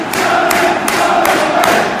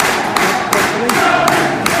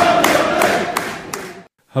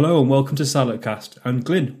Hello and welcome to Saladcast. And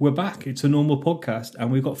Glyn, we're back. It's a normal podcast and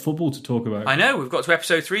we've got football to talk about. I know, we've got to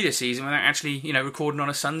episode 3 this season without actually, recording on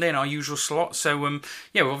a Sunday in our usual slot. So, we've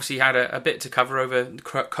obviously had a bit to cover over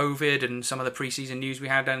COVID and some of the pre-season news we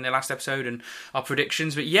had in the last episode and our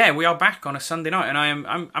predictions. But yeah, we are back on a Sunday night, and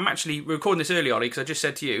I'm actually recording this early, Ollie, because I just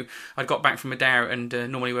said to you I'd got back from Madeira, and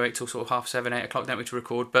normally we wait till sort of 7:30, 8 o'clock, don't we, to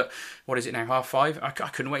record? But what is it now, 5:30? I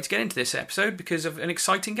couldn't wait to get into this episode because of an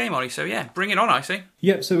exciting game, Ollie. So yeah, bring it on, I say.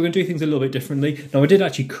 Yeah, so we're going to do things a little bit differently. Now, I did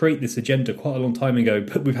actually create this agenda quite a long time ago,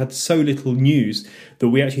 but we've had so little news that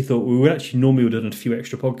we actually thought we would normally have done a few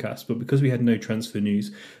extra podcasts, but because we had no transfer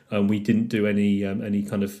news, we didn't do any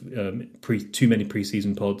kind of too many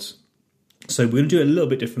pre-season pods. So we're going to do it a little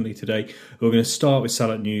bit differently today. We're going to start with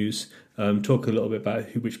Salad news, talk a little bit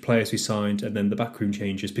about which players we signed, and then the backroom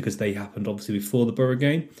changes because they happened obviously before the Borough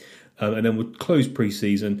game. And then we'll close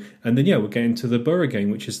pre-season. And then, we'll get into the Borough game,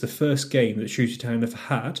 which is the first game that Shrewsbury Town have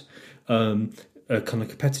had, a kind of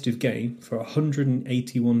competitive game for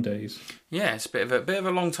 181 days. Yeah, it's a bit of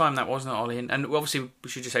a long time that, wasn't it, Ollie? And obviously, we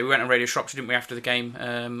should just say we went on Radio Shropshire, didn't we, after the game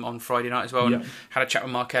on Friday night as well, and had a chat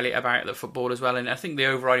with Mark Elliott about the football as well. And I think the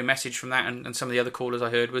overriding message from that and some of the other callers I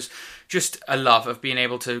heard was just a love of being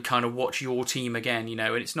able to kind of watch your team again,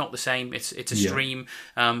 and it's not the same. It's a stream,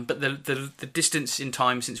 but the distance in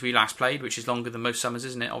time since we last played, which is longer than most summers,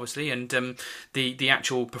 isn't it? Obviously, and the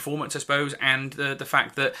actual performance, I suppose, and the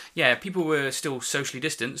fact that people were still socially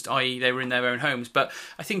distanced, i.e. they were in their own homes, but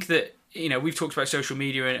I think that we've talked about social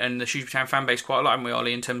media and the Shrewsbury Town fan base quite a lot, haven't we,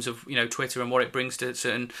 Ollie, in terms of, Twitter and what it brings to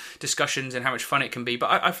certain discussions and how much fun it can be.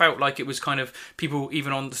 But I felt like it was kind of people,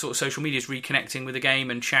 even on the sort of social medias, reconnecting with the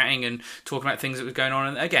game and chatting and talking about things that was going on.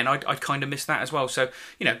 And again, I'd kind of missed that as well. So,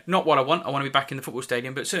 not what I want. I want to be back in the football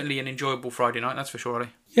stadium, but certainly an enjoyable Friday night, that's for sure, Ollie.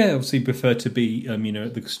 Yeah, obviously prefer to be,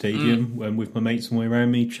 at the stadium with my mates on the way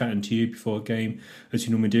around me, chatting to you before a game, as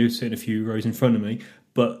you normally do, sitting a few rows in front of me.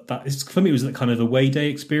 But for me, it was kind of the away day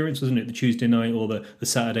experience, wasn't it? The Tuesday night or the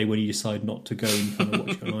Saturday when you decide not to go and kind of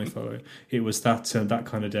watch it on iPhone. It was that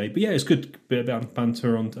kind of day. But yeah, it's good bit of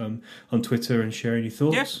banter on Twitter and sharing your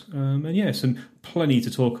thoughts. And some plenty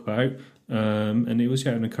to talk about. And it was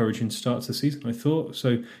an encouraging start to the season, I thought.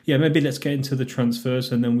 So maybe let's get into the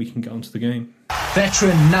transfers and then we can get onto the game.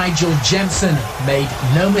 Veteran Nigel Jensen made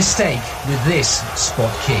no mistake with this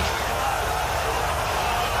spot kick.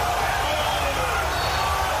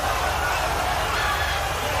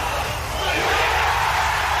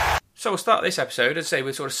 So we'll start this episode, as I say,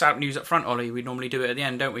 with sort of sad news up front, Ollie. We normally do it at the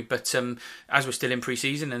end, don't we? But as we're still in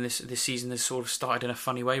pre-season, and this season has sort of started in a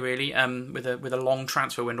funny way, really, with a long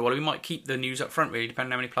transfer window. Ollie, we might keep the news up front, really,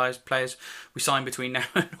 depending on how many players we sign between now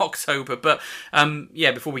and October. But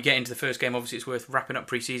before we get into the first game, obviously it's worth wrapping up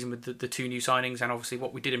pre-season with the two new signings and obviously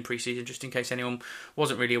what we did in pre-season, just in case anyone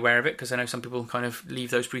wasn't really aware of it, because I know some people kind of leave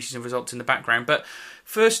those pre-season results in the background. But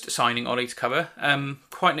first signing, Ollie, to cover,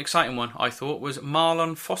 quite an exciting one, I thought, was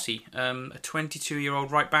Marlon Fossey. A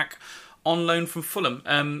 22-year-old right-back on loan from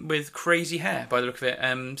Fulham with crazy hair, by the look of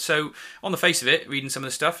it. So, on the face of it, reading some of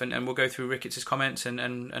the stuff, and we'll go through Ricketts' comments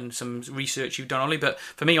and some research you've done, Ollie, but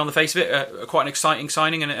for me, on the face of it, quite an exciting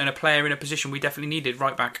signing and a player in a position we definitely needed,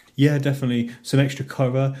 right-back. Yeah, definitely. Some extra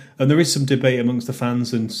cover. And there is some debate amongst the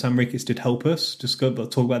fans, and Sam Ricketts did help us to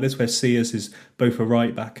talk about this, where Sears is both a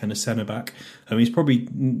right-back and a centre-back. He's probably,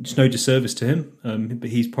 it's no disservice to him, but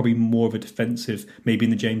he's probably more of a defensive, maybe in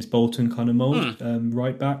the James Bolton kind of mould,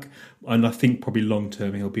 right-back. And I think probably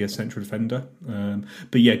long-term he'll be a central defender.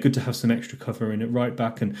 But yeah, good to have some extra cover in at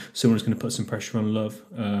right-back, and someone who's going to put some pressure on Love,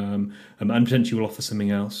 and potentially will offer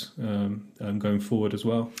something else going forward as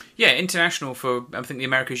well. Yeah, international for, I think, the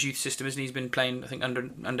America's youth system, isn't he? He's been playing, I think, under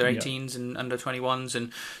 18s and under 21s,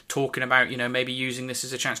 and talking about, maybe using this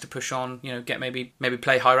as a chance to push on, get maybe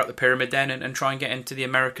play higher up the pyramid then and try and get into the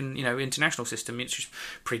American, international system. It's just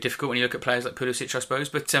pretty difficult when you look at players like Pulisic, I suppose.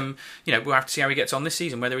 But, we'll have to see how he gets on this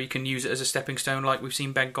season, whether he can use it as a stepping stone like we've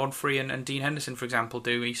seen Ben Godfrey and Dean Henderson, for example,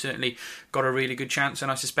 do. He certainly got a really good chance,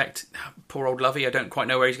 and I suspect, poor old Lovey, I don't quite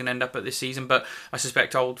know where he's going to end up at this season, but I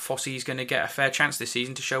suspect old Fossey is going to get a fair chance this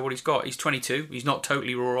season to show what he's got. He's 22, he's not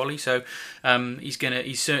totally raw, Ollie, so he's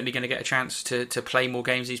certainly going to get a chance to play more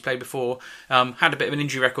games than he's played before. Had a bit of an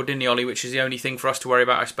injury record, didn't he, Ollie, which is the only thing for us to worry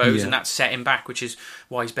about, I suppose, and that's set him back, which is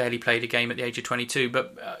why he's barely played a game at the age of 22,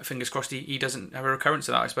 but fingers crossed he doesn't have a recurrence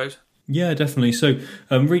of that, I suppose. Yeah, definitely. So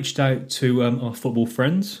reached out to our football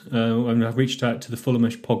friends, and I've reached out to the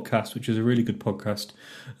Fulhamish podcast, which is a really good podcast.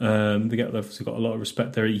 They've obviously got a lot of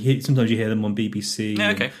respect there. Sometimes you hear them on BBC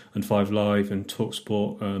and 5 Live and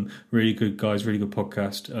TalkSport. Really good guys, really good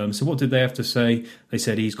podcast. So what did they have to say? They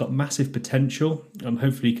said he's got massive potential.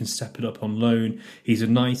 Hopefully he can step it up on loan. He's a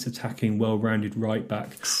nice attacking, well-rounded right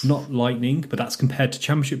back. Not lightning, but that's compared to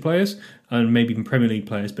Championship players and maybe even Premier League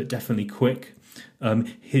players, but definitely quick.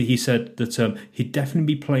 He said that he'd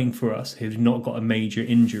definitely be playing for us. He'd not got a major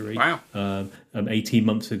injury. Wow. 18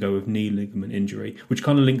 months ago with knee ligament injury, which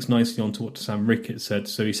kind of links nicely onto what Sam Ricketts said.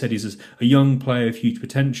 So he said he's a young player of huge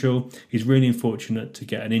potential. He's really unfortunate to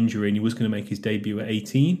get an injury, and he was going to make his debut at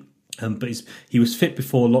 18. But he was fit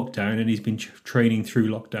before lockdown, and he's been training through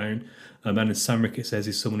lockdown. And as Sam Ricketts says,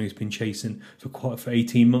 is someone who's been chasing for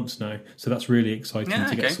 18 months now. So that's really exciting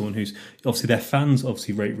to get someone who's obviously their fans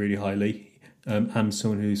obviously rate really highly. And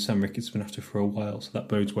someone who Sam Ricketts has been after for a while, so that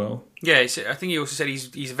bodes well. Yeah, I think he also said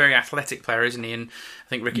he's a very athletic player, isn't he? And I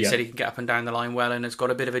think Ricketts said he can get up and down the line well, and has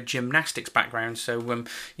got a bit of a gymnastics background. So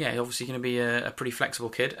obviously going to be a pretty flexible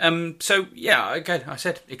kid. So yeah, again, I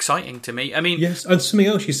said exciting to me. I mean, yes, and something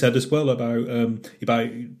else you said as well about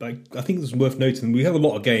I think it's worth noting. We have a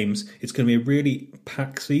lot of games. It's going to be a really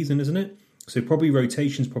packed season, isn't it? So probably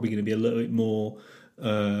rotation's probably going to be a little bit more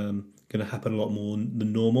going to happen a lot more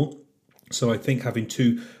than normal. So I think having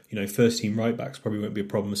two, first team right backs probably won't be a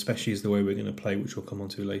problem, especially as the way we're going to play, which we'll come on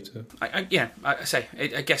to later. I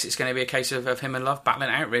guess it's going to be a case of him and Love battling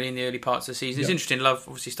out really in the early parts of the season. It's interesting. Love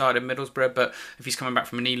obviously started in Middlesbrough, but if he's coming back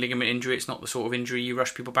from a knee ligament injury, it's not the sort of injury you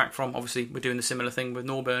rush people back from. Obviously, we're doing the similar thing with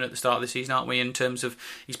Norburn at the start of the season, aren't we? In terms of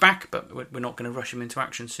he's back, but we're not going to rush him into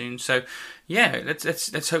action soon. So yeah,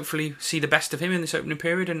 let's hopefully see the best of him in this opening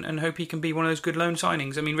period and hope he can be one of those good loan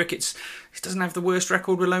signings. I mean, Ricketts doesn't have the worst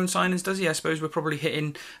record with loan signings, does he? I suppose we're probably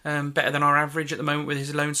hitting better than our average at the moment with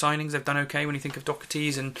his loan signings. They've done okay when you think of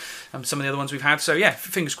Doherty's and some of the other ones we've had. So yeah,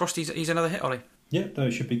 fingers crossed he's another hit, Ollie. Yeah, no,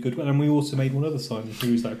 it should be good. And we also made one other signing.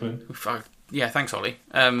 Who was that, Glenn? Yeah, thanks, Ollie.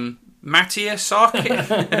 Matthias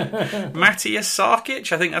Sarkic. Matthias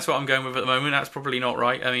Sarkic. I think that's what I'm going with at the moment. That's probably not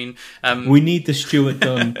right. I mean, we need the Stuart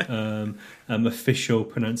Dunn official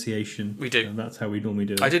pronunciation. We do. And that's how we normally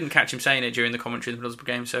do it. I didn't catch him saying it during the commentary of the Middlesbrough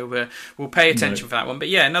game, so we'll pay attention for that one. But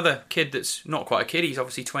yeah, another kid that's not quite a kid. He's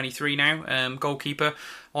obviously 23 now. Goalkeeper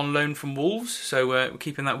on loan from Wolves, so we're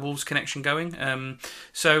keeping that Wolves connection going.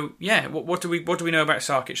 So yeah, what do we know about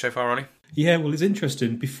Sarkic so far, Ollie? Yeah, well, it's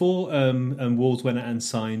interesting. Before Wolves went out and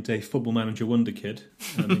signed a Football Manager wonder kid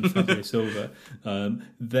in Fabio Silva,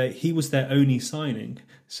 he was their only signing.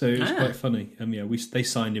 So it was quite funny. They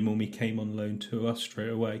signed him when we came on loan to us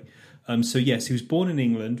straight away. So yes, he was born in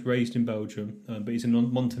England, raised in Belgium, but he's a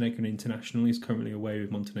Montenegrin international. He's currently away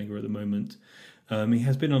with Montenegro at the moment. He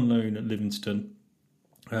has been on loan at Livingston.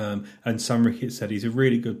 And Sam Ricketts said he's a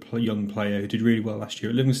really good young player who did really well last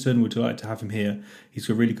year at Livingston. We're delighted to have him here. He's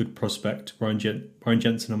a really good prospect. Brian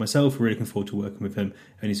Jensen and myself are really looking forward to working with him,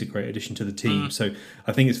 and he's a great addition to the team. So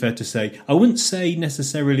I think it's fair to say, I wouldn't say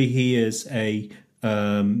necessarily he is a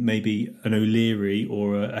maybe an O'Leary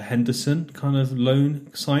or a Henderson kind of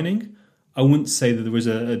loan signing. I wouldn't say that there was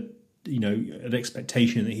an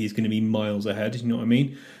expectation that he's going to be miles ahead. You know what I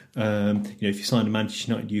mean? If you sign a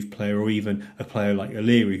Manchester United youth player or even a player like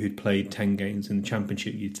O'Leary who'd played 10 games in the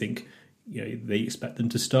Championship, you'd think they expect them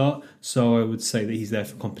to start. So I would say that he's there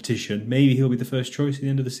for competition. Maybe he'll be the first choice at the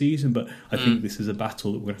end of the season, but I think this is a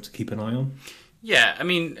battle that we're going to have to keep an eye on. Yeah, I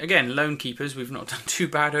mean, again, loan keepers, we've not done too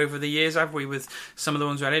bad over the years, have we, with some of the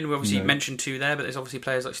ones we had in? We obviously mentioned two there, but there's obviously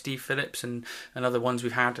players like Steve Phillips and other ones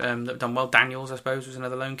we've had that have done well. Daniels, I suppose, was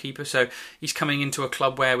another loan keeper. So he's coming into a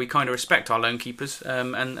club where we kind of respect our loan keepers,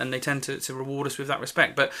 and they tend to reward us with that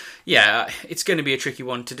respect. But yeah, it's going to be a tricky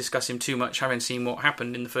one to discuss him too much, having seen what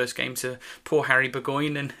happened in the first game to poor Harry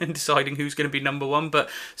Burgoyne and deciding who's going to be number one. But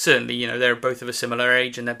certainly, they're both of a similar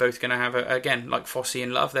age, and they're both going to have, again, like Fossey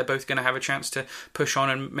and Love, they're both going to have a chance to push on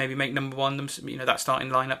and maybe make number one them, that starting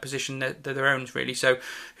lineup position they're their own, really. So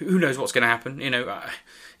who knows what's going to happen?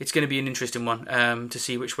 It's going to be an interesting one to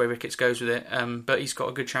see which way Ricketts goes with it. But he's got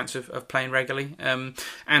a good chance of playing regularly.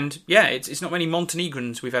 And yeah, it's not many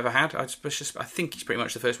Montenegrins we've ever had. I think he's pretty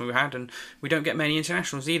much the first one we had, and we don't get many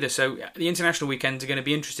internationals either. So the international weekends are going to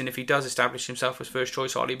be interesting if he does establish himself as first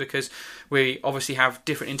choice, Ollie, because we obviously have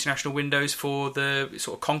different international windows for the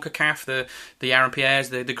sort of CONCACAF, the Aaron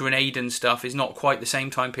Pierres, the Grenadian stuff is not quite the same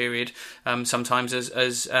time period sometimes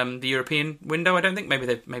as the European window. I don't think maybe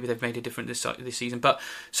they've made it different this season, but.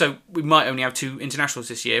 So we might only have two internationals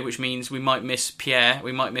this year, which means we might miss Pierre,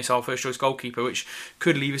 we might miss our first choice goalkeeper, which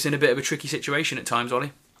could leave us in a bit of a tricky situation at times,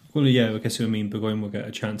 Ollie. Well, yeah, I guess what I mean. Burgoyne will get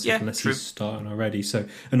a chance unless he's starting already. So,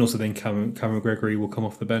 and also then Cameron Gregory will come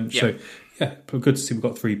off the bench. So, yeah, but good to see we've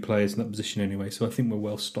got 3 players in that position anyway. So I think we're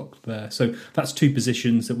well stocked there. So that's 2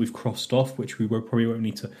 positions that we've crossed off, which we probably won't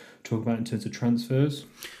need to talk about in terms of transfers.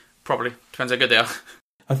 Probably depends how good they are.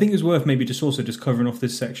 I think it's worth maybe just covering off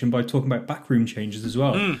this section by talking about backroom changes as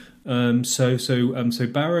well. So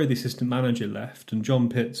Barrow, the assistant manager, left, and John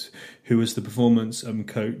Pitts, who was the performance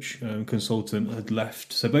coach consultant, had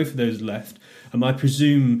left. So both of those left. I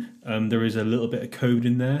presume there is a little bit of code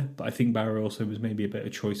in there, but I think Barrow also was maybe a better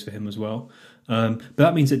choice for him as well. But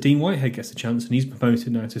that means that Dean Whitehead gets a chance, and he's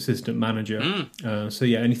promoted now to assistant manager. So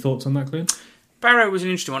yeah, any thoughts on that, Glenn? Barrow was an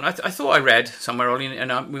interesting one. I thought I read somewhere, Ollie,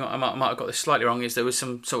 and I might have got this slightly wrong, is there was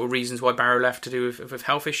some sort of reasons why Barrow left to do with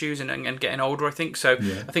health issues and getting older, I think. So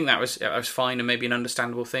I think that was fine and maybe an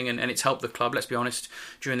understandable thing, and it's helped the club, let's be honest,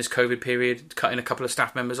 during this COVID period. Cutting a couple of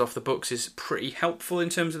staff members off the books is pretty helpful in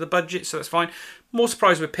terms of the budget, so that's fine. More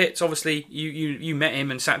surprised with Pitts. Obviously, you met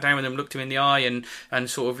him and sat down with him, looked him in the eye, and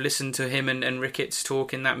sort of listened to him and Ricketts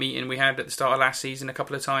talk in that meeting we had at the start of last season a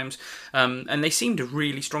couple of times. And they seemed a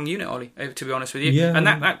really strong unit, Ollie, to be honest with you. Yeah. And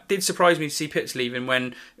that did surprise me to see Pitts leaving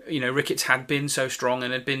when, you know, Ricketts had been so strong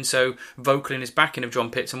and had been so vocal in his backing of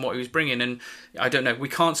John Pitts and what he was bringing. And I don't know, we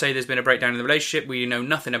can't say there's been a breakdown in the relationship. We know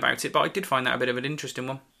nothing about it, but I did find that a bit of an interesting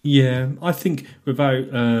one. Yeah, I think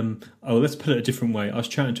without... let's put it a different way. I was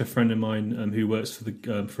chatting to a friend of mine who works for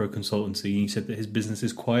for a consultancy, and he said that his business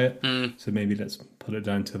is quiet. So maybe let's put it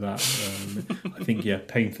down to that. I think,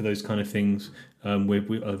 paying for those kind of things with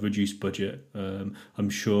a reduced budget. I'm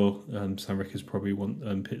sure Sam Ricketts probably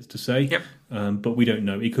want Pitts to say. Yep. But we don't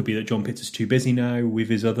know. It could be that John Pitts is too busy now with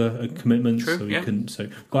his other commitments, True, so he couldn't. So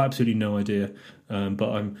we've got absolutely no idea. But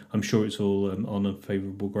I'm sure it's all on a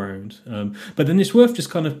favourable ground. But then it's worth just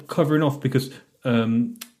kind of covering off because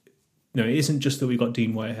no, it isn't just that we've got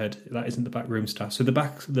Dean Whitehead. That isn't the backroom staff. So the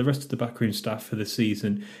rest of the backroom staff for the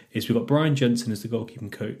season is we've got Brian Jensen as the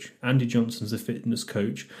goalkeeping coach, Andy Johnson's the fitness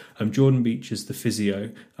coach, Jordan Beach is the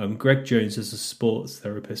physio, Greg Jones is the sports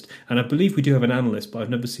therapist, and I believe we do have an analyst, but I've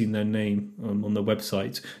never seen their name on the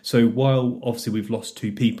website. So while obviously we've lost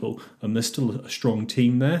 2 people, there's still a strong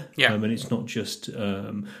team there, and it's not just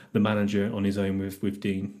the manager on his own with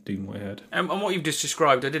Dean Whitehead. And what you've just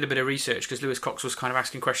described, I did a bit of research because Lewis Cox was kind of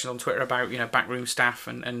asking questions on Twitter about, you know, backroom staff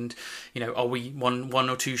and you know, are we one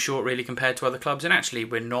or two short really compared to other clubs? And actually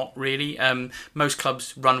we're not really. Most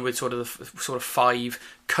clubs run with sort of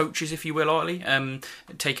 5 coaches, if you will, Ollie,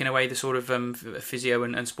 taking away the sort of physio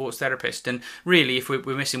and sports therapist. And really, if we're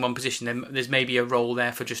missing one position, then there's maybe a role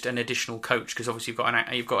there for just an additional coach, because obviously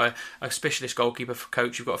you've got a specialist goalkeeper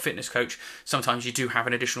coach, you've got a fitness coach. Sometimes you do have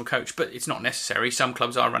an additional coach, but it's not necessary. Some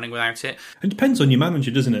clubs are running without it. It depends on your manager,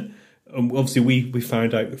 doesn't it? Obviously, we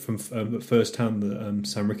found out from first hand that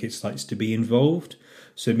Sam Ricketts likes to be involved.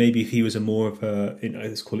 So maybe if he was a more of a,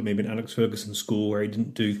 let's call it maybe an Alex Ferguson school where he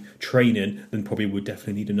didn't do training, then probably would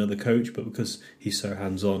definitely need another coach. But because he's so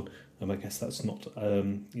hands-on, I guess that's not.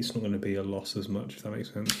 It's not going to be a loss as much, if that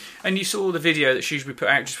makes sense. And you saw the video that Shrewsbury put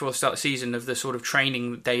out just before the start of the season of the sort of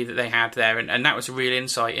training day that they had there, and that was a real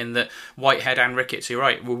insight in that Whitehead and Ricketts, you're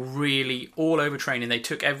right, were really all over training. They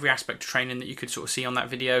took every aspect of training that you could sort of see on that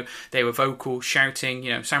video. They were vocal, shouting.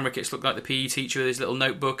 You know, Sam Ricketts looked like the PE teacher with his little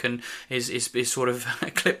notebook and his sort of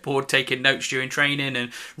clipboard, taking notes during training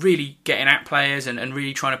and really getting at players and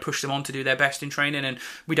really trying to push them on to do their best in training. And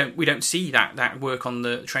we don't see that work on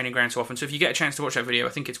the training ground so often. So if you get a chance to watch that video, I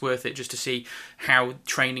think it's worth it just to see how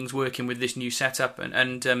training's working with this new setup.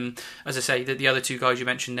 And as I say, the other 2 guys you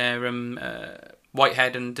mentioned there,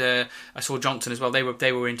 Whitehead and I saw Johnson as well. They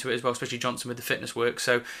were into it as well, especially Johnson with the fitness work.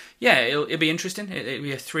 So yeah, it'll be interesting. It'll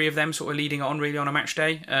be 3 of them sort of leading on really on a match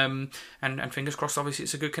day. And fingers crossed. Obviously,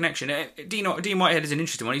 it's a good connection. Dean Whitehead is an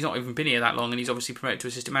interesting one. He's not even been here that long, and he's obviously promoted to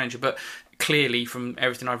assistant manager. But clearly, from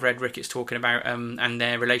everything I've read, Ricketts talking about and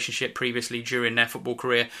their relationship previously during their football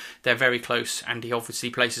career, they're very close. And he obviously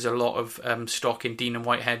places a lot of stock in Dean and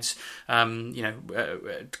Whitehead's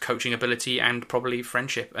coaching ability and probably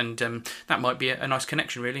friendship. And that might be a nice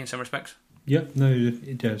connection, really, in some respects. Yeah, no,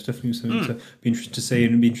 it's definitely something to be interested to see,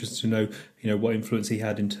 and be interested to know, what influence he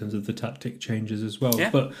had in terms of the tactic changes as well. Yeah.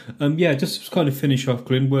 But just to kind of finish off,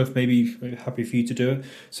 Glenworth, maybe happy for you to do it.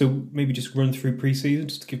 So maybe just run through pre-season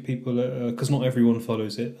just to give people, because not everyone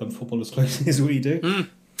follows it, football as closely as we do.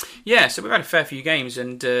 Yeah, so we've had a fair few games,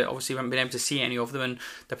 and obviously we haven't been able to see any of them, and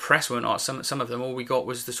the press weren't at some of them. All we got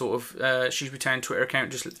was the sort of Shrewsbury Town Twitter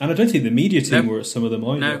account. And I don't think the media team were at some of them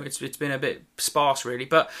either. No, it's been a bit sparse, really,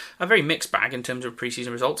 but a very mixed bag in terms of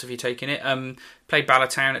pre-season results, if you're taking it. Played Bala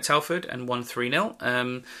Town at Telford and won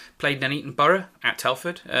 3-0. Played Nuneaton Borough at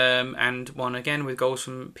Telford and won again with goals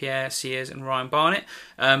from Pierre Sears and Ryan Barnett.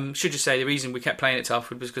 Should just say the reason we kept playing at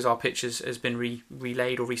Telford was because our pitch has been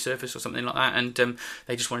relayed or resurfaced or something like that, and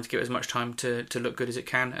they just wanted to give it as much time to look good as it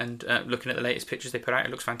can. And looking at the latest pictures they put out,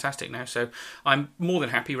 it looks fantastic now. So I'm more than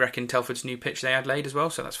happy wrecking Telford's new pitch they had laid as well,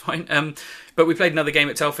 so that's fine. But we played another game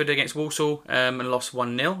at Telford against Walsall and lost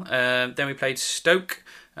 1-0. Then we played Stoke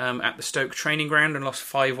at the Stoke training ground and lost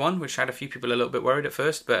 5-1, which had a few people a little bit worried at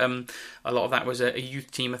first, but a lot of that was a youth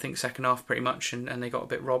team, I think, second half pretty much, and they got a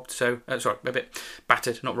bit robbed, a bit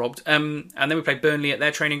battered, not robbed. And then we played Burnley at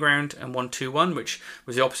their training ground and won 2-1, which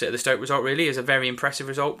was the opposite of the Stoke result, really. Is a very impressive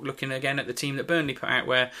result, looking again at the team that Burnley put out,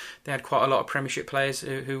 where they had quite a lot of Premiership players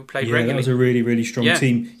who played regularly. Yeah, that was a really, really strong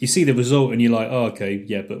team. You see the result and you're like, oh, okay,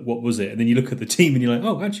 yeah, but what was it? And then you look at the team and you're like,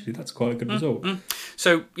 oh, actually, that's quite a good result.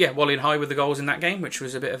 So, yeah, Wally and High with the goals in that game, which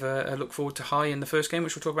was a bit of a look forward to High in the first game,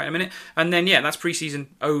 which we'll talk about in a minute. And then, yeah, that's pre-season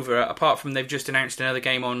over, apart from they've just announced another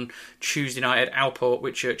game on Tuesday night at Alport,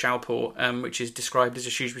 Whitchurch Alport, which is described as a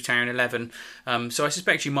Shrewsbury Town 11. So I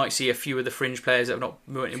suspect you might see a few of the fringe players that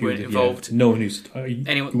weren't involved. Yeah. No one you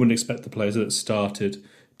wouldn't expect the players that started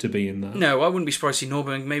to be in that. No, I wouldn't be surprised to see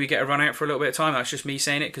Norburn maybe get a run out for a little bit of time. That's just me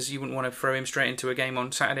saying it, because you wouldn't want to throw him straight into a game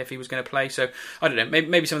on Saturday if he was going to play. So I don't know,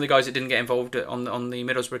 maybe some of the guys that didn't get involved on the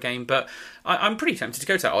Middlesbrough game, but I'm pretty tempted to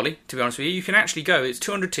go to that, Ollie, to be honest with you. You can actually go. It's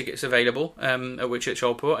 200 tickets available at Whitchurch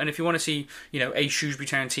Alport, and if you want to see a Shrewsbury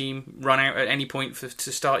Town team run out at any point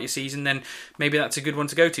to start your season, then maybe that's a good one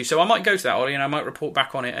to go to. So I might go to that, Ollie, and I might report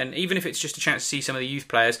back on it. And even if it's just a chance to see some of the youth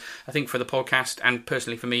players, I think for the podcast and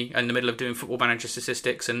personally for me, in the middle of doing Football Manager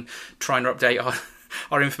statistics and trying to update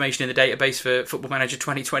our information in the database for Football Manager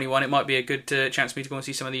 2021, it might be a good chance for me to go and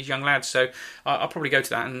see some of these young lads. So I'll probably go to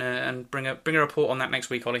that and bring a report on that next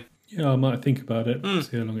week, Ollie. Yeah, I might think about it,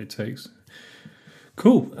 see how long it takes.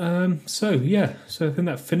 Cool. So I think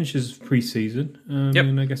that finishes pre-season.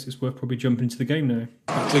 And I guess it's worth probably jumping into the game now.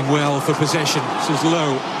 Battling well for possession. This is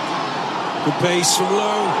Lowe. Good pace from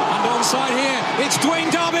Lowe. And onside here, it's Dwayne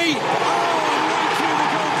Darby. Right through the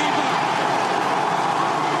goalkeeper.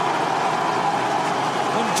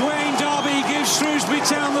 And Dwayne Darby gives Shrewsbury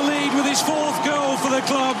Town the lead with his fourth goal for the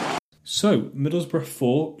club. So, Middlesbrough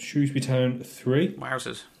 4, Shrewsbury Town 3.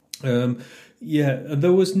 Wowzers.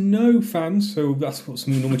 There was no fans, so that's what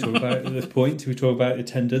we normally talk about at this point. We talk about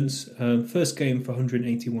attendance. First game for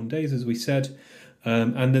 181 days, as we said.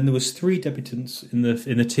 And then there was 3 debutants in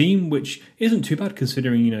the team, which isn't too bad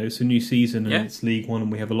considering it's a new season and it's League One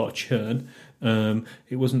and we have a lot of churn.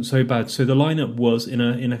 It wasn't so bad. So the lineup was in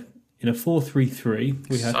a 4-3-3.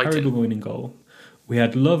 We had Harry Burgoyne in goal. We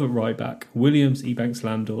had Love at right back, Williams, Ebanks,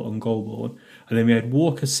 Landor on Goulbourne, and then we had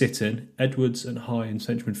Walker, Sitton, Edwards and High in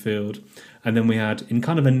central midfield, and then we had, in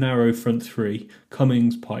kind of a narrow front 3,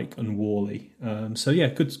 Cummings, Pike and Worley. Good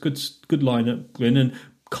lineup, Glyn, and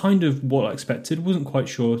kind of what I expected. Wasn't quite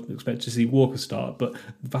sure, expected to see Walker start, but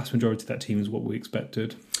the vast majority of that team is what we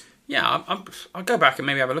expected. Yeah, I'll go back and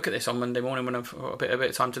maybe have a look at this on Monday morning when I've got a bit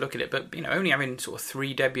of time to look at it. But only having sort of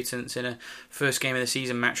 3 debutants in a first game of the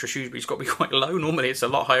season match for Shrewsbury's got to be quite low. Normally it's a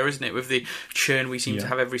lot higher, isn't it, with the churn we seem to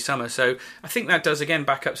have every summer. So I think that does again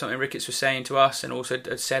back up something Ricketts was saying to us, and also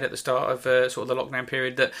said at the start of sort of the lockdown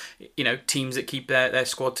period, that teams that keep their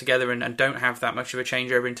squad together and don't have that much of a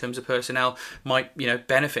changeover in terms of personnel might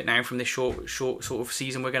benefit now from this short sort of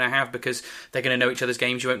season we're going to have, because they're going to know each other's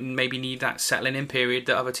games. You won't maybe need that settling in period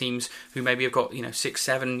that other teams who maybe have got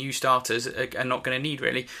 6-7 new starters are not going to need,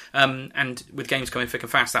 really. And with games coming thick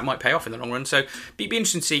and fast, that might pay off in the long run. So be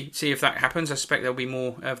interesting to see if that happens. I suspect there'll be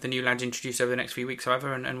more of the new lads introduced over the next few weeks,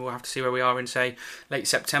 however, and we'll have to see where we are in, say, late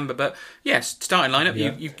September. But yes, starting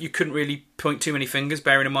lineup, you couldn't really point too many fingers,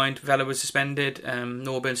 bearing in mind Vela was suspended,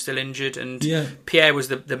 Norburn's still injured, and Pierre was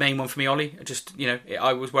the main one for me, Ollie. Just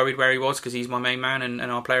I was worried where he was because he's my main man and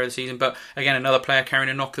our player of the season, but again, another player carrying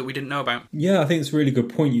a knock that we didn't know about. Yeah, I think it's a really good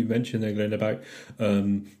point you mentioned there, Glenn, about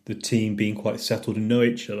the team being quite settled and know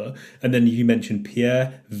each other. And then you mentioned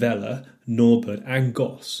Pierre, Vela, Norburn and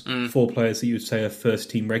Goss, 4 players that you would say are first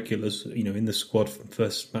team regulars, in the squad from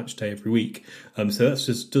first match day every week. So that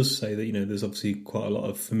just does say that there's obviously quite a lot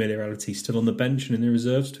of familiarity still on the bench and in the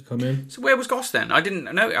reserves to come in. So where was Goss then? I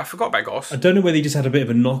didn't know. I forgot about Goss. I don't know whether he just had a bit of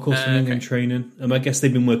a knock or something in training. I guess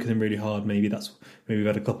they've been working him really hard. Maybe we've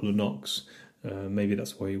had a couple of knocks. maybe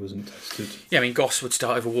that's why he wasn't tested. Yeah, I mean, Goss would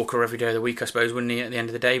start over Walker every day of the week, I suppose, wouldn't he, at the end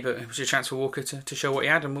of the day? But it was a chance for Walker to show what he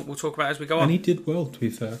had, and we'll talk about it as we go on. And he did well, to be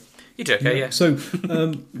fair. He did okay, yeah. So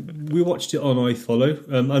we watched it on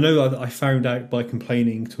iFollow. I know I found out by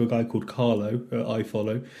complaining to a guy called Carlo at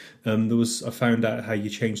iFollow. I found out how you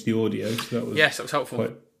change the audio. So that was helpful.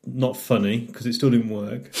 Quite not funny because it still didn't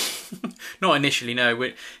work. Not initially, no.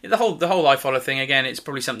 The whole iFollow thing, again, it's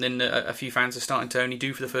probably something that a few fans are starting to only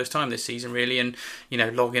do for the first time this season, really, and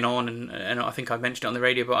logging on and I think I mentioned it on the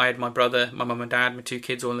radio, but I had my brother, my mum and dad, my 2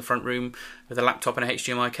 kids all in the front room with a laptop and a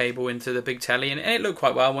HDMI cable into the big telly, and it looked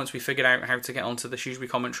quite well once we figured out how to get onto the Shrewsbury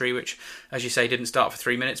commentary, which, as you say, didn't start for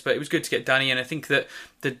 3 minutes, but it was good to get done, and I think that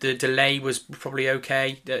the delay was probably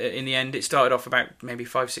okay in the end. It started off about maybe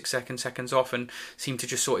 5-6 seconds off and seemed to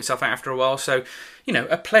just sort itself out after a while, so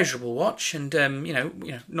a pleasurable watch, and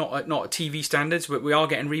not at TV standards, but we are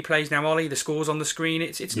getting replays now, Ollie. The scores on the screen.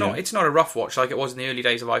 It's not a rough watch like it was in the early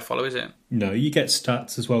days of iFollow, is it? No, you get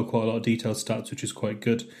stats as well, quite a lot of detailed stats, which is quite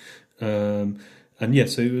good. And yeah,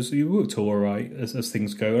 so it worked all right as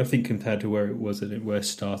things go. I think compared to where it was and where it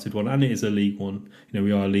started one, and it is a League One.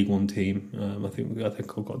 We are a League One team. I think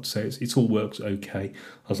I've got to say it all works okay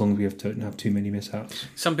as long as we don't have too many mishaps.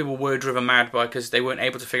 Some people were driven mad because they weren't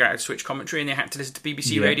able to figure out how to switch commentary and they had to listen to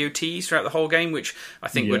BBC Radio Tees throughout the whole game, which I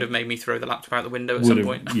think would have made me throw the laptop out the window at some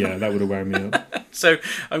point. Yeah, that would have wound me up. So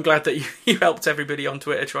I'm glad that you helped everybody on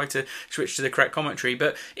Twitter try to switch to the correct commentary.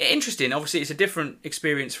 But interesting, obviously it's a different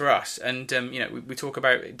experience for us, and we talk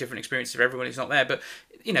about different experiences for everyone who's not there. But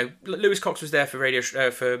Lewis Cox was there for Radio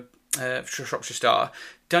for Shropshire Star.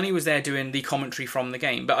 Dunny was there doing the commentary from the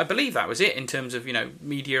game, but I believe that was it in terms of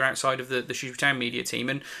media outside of the Shrewsbury Town media team.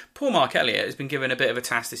 And poor Mark Elliott has been given a bit of a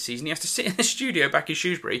task this season. He has to sit in the studio back in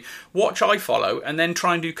Shrewsbury, watch iFollow, and then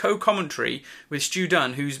try and do co-commentary with Stu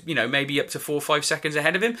Dunn, who's maybe up to 4 or 5 seconds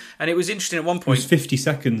ahead of him. And it was interesting at one point. It was 50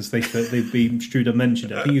 seconds. Stu Dunn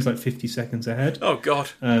mentioned it. I think he was like 50 seconds ahead. Oh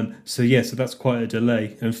God. So that's quite a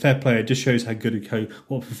delay. And fair play. It just shows how good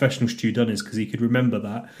what a professional Stu Dunn is, because he could remember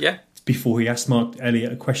that. Yeah. Before he asked Mark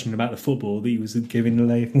Elliott a question about the football, that he was giving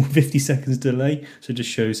a 50 seconds delay. So it just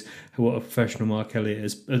shows what a professional Mark Elliott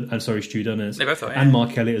is. Stu Dunn is. They both are, yeah. And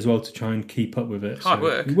Mark Elliott as well, to try and keep up with it. Hard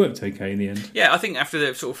work. It worked okay in the end. Yeah, I think after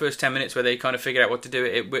the sort of first 10 minutes where they kind of figured out what to do,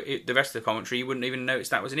 the rest of the commentary, you wouldn't even notice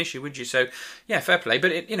that was an issue, would you? So, yeah, fair play.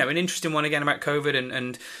 But, an interesting one again about COVID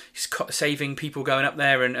and saving people going up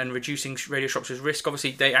there and reducing Radio Shropshire's risk.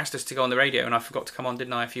 Obviously, they asked us to go on the radio, and I forgot to come on,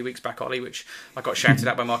 didn't I, a few weeks back, Ollie, which I got shouted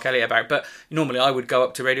at by Mark Elliott about. But normally I would go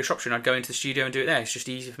up to Radio Shropshire and I'd go into the studio and do it there. It's just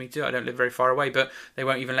easy for me to do. I don't live very far away, but they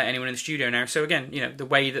won't even let anyone in the studio now. So again, the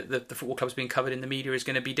way that the football club's being covered in the media is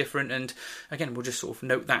going to be different, and again, we'll just sort of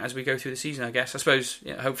note that as we go through the season, I guess. I suppose,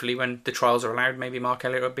 hopefully when the trials are allowed, maybe Mark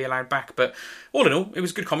Elliott will be allowed back. But all in all, it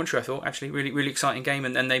was good commentary, I thought, actually. Really, really exciting game,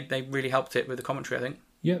 and they really helped it with the commentary, I think.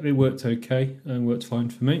 Yeah, it worked okay and worked fine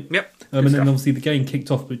for me. Yep. And then obviously the game kicked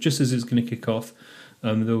off, but just as it was going to kick off,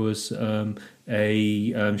 there was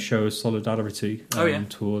a show of solidarity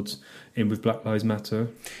towards in with Black Lives Matter.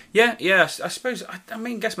 Yeah, I suppose,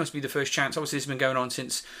 guess must be the first chance. Obviously, this has been going on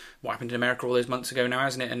since what happened in America all those months ago now,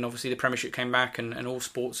 hasn't it? And obviously the Premiership came back, and all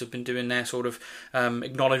sports have been doing their sort of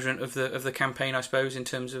acknowledgement of the campaign, I suppose, in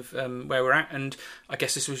terms of where we're at. And I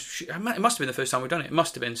guess it must have been the first time we've done it. It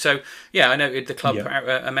must have been. So yeah, I know the club put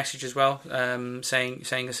out a message as well,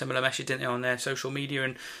 saying a similar message, didn't they, on their social media,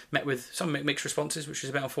 and met with some mixed responses, which is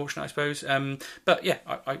a bit unfortunate, I suppose. But yeah,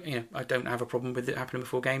 I don't have a problem with it happening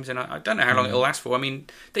before games, and I don't know how long it'll last for. I mean,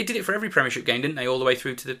 they did it for every Premiership game, didn't they, all the way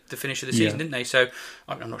through to the finish of the season, didn't they? So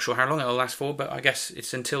I'm not sure how long it'll last for, but I guess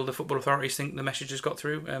it's until the football authorities think the message has got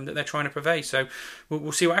through that they're trying to purvey. So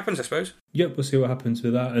we'll see what happens, I suppose. Yep, we'll see what happens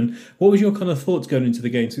with that. And what was your kind of thoughts going into the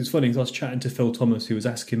game? So it was funny because I was chatting to Phil Thomas, who was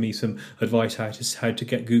asking me some advice how to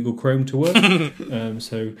get Google Chrome to work.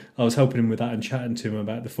 So I was helping him with that and chatting to him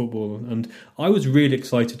about the football. And I was really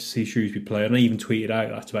excited to see Shrewsbury play. And I even tweeted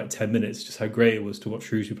out after about 10 minutes just how great it was to watch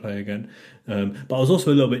Shrewsbury play again. But I was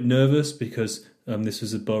also a little bit nervous because this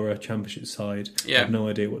was a Borough Championship side. Yeah. I had no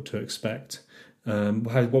idea what to expect.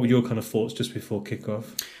 What were your kind of thoughts just before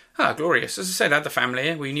kick-off? Glorious. As I said, I had the family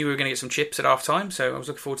here. We knew we were going to get some chips at half-time, so I was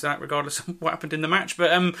looking forward to that regardless of what happened in the match.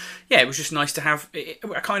 But it was just nice to have...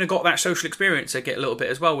 I kind of got that social experience to get a little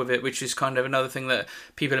bit as well with it, which is kind of another thing that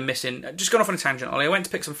people are missing. Just gone off on a tangent, Ollie. I went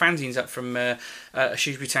to pick some fanzines up from a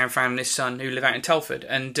Shrewsbury Town fan and his son who live out in Telford,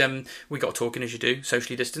 and we got talking, as you do,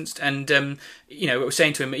 socially distanced, and I was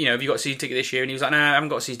saying to him, have you got a season ticket this year? And he was like, no, I haven't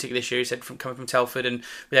got a season ticket this year. He said, coming from Telford, and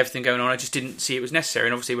with everything going on, I just didn't see it was necessary.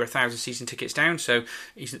 And obviously we're 1,000 season tickets down, so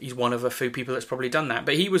he's one of a few people that's probably done that.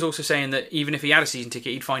 But he was also saying that even if he had a season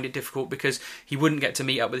ticket, he'd find it difficult because he wouldn't get to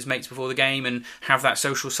meet up with his mates before the game and have that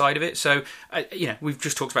social side of it. So, we've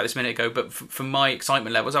just talked about this a minute ago, but from my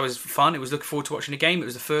excitement levels, I was fun. It was looking forward to watching a game. It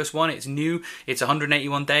was the first one. It's new. It's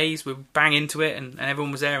 181 days. We bang into it, and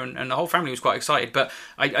everyone was there, and the whole family was quite excited. But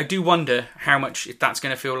I do wonder how much that's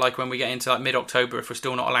going to feel like when we get into like mid-October, if we're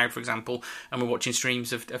still not allowed, for example, and we're watching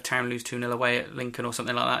streams of Town lose 2-0 away at Lincoln or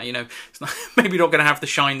something like that. It's not, maybe not going to have the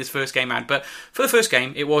shine this first game had. But for the first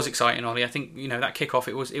game, it was exciting, Ollie. I think that kick-off,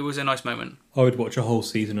 it was a nice moment. I would watch a whole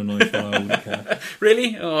season of Night I wouldn't care.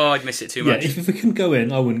 Really? Oh, I'd miss it too much. Yeah, if we couldn't go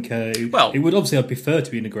in, I wouldn't care. Well, it would obviously, I'd prefer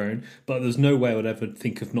to be in the ground, but there's no way I would ever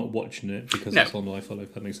think of not watching it because it's on Live Follow,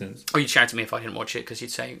 if that makes sense. Or you'd shout at me if I didn't watch it because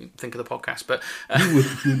you'd say, think of the podcast. But you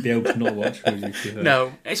wouldn't be able to not watch, would you?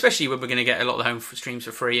 No, especially when we're going to get a lot of the home streams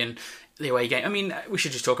for free and the away game. I mean, we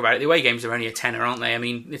should just talk about it. The away games are only a tenner, aren't they? I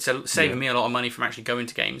mean, it's saving me a lot of money from actually going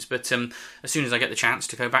to games. But as soon as I get the chance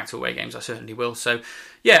to go back to away games, I certainly will. So,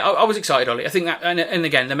 yeah, I was excited, Ollie. I think that, and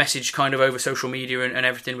again, the message kind of over social media and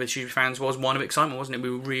everything with Shrewsbury fans was one of excitement, wasn't it?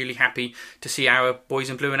 We were really happy to see our boys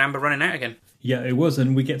in blue and amber running out again. Yeah, it was,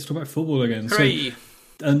 and we get to talk about football again. Hooray!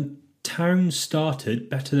 So, Town started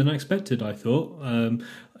better than I expected, I thought.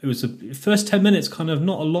 It was the first 10 minutes, kind of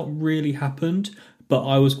not a lot really happened, but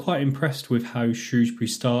I was quite impressed with how Shrewsbury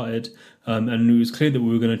started, and it was clear that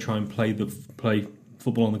we were going to try and play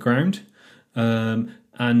football on the ground.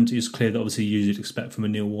 And it's clear that obviously you'd expect from a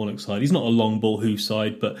Neil Warnock side. He's not a long ball hoof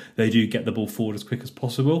side, but they do get the ball forward as quick as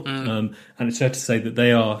possible. And it's fair to say that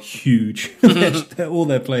they are huge. All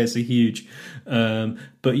their players are huge.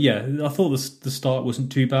 But yeah, I thought the start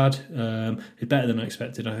wasn't too bad. It's better than I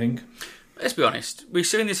expected, I think. Let's be honest. We've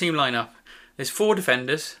seen the team line up. There's 4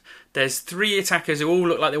 defenders. There's 3 attackers who all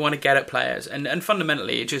look like they want to get at players. And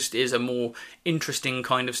fundamentally, it just is a more interesting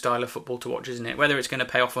kind of style of football to watch, isn't it? Whether it's going to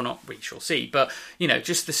pay off or not, we shall see. But,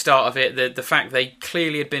 just the start of it, the fact they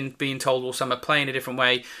clearly had been being told all summer, play in a different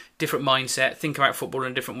way, different mindset, think about football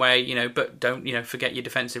in a different way, but don't, forget your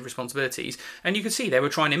defensive responsibilities. And you could see they were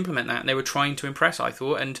trying to implement that, and they were trying to impress, I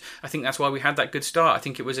thought. And I think that's why we had that good start. I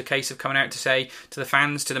think it was a case of coming out to say to the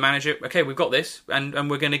fans, to the manager, okay, we've got this, and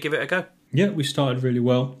we're going to give it a go. Yeah, we started really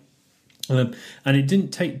well. And it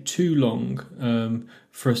didn't take too long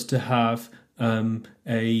for us to have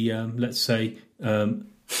let's say,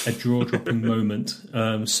 a jaw-dropping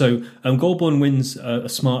moment. So Goulburn wins a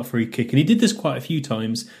smart free kick, and he did this quite a few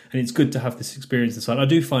times, and it's good to have this experience inside. I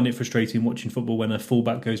do find it frustrating watching football when a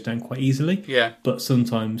fullback goes down quite easily. Yeah. But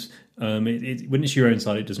sometimes when it's your own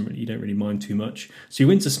side, you don't really mind too much. So he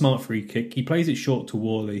wins a smart free kick. He plays it short to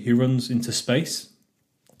Worley, who runs into space.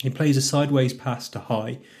 He plays a sideways pass to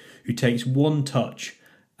High, who takes one touch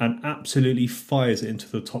and absolutely fires it into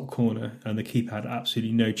the top corner, and the keeper had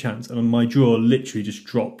absolutely no chance. And my jaw literally just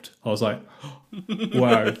dropped. I was like,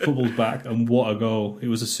 wow, football's back, and what a goal. It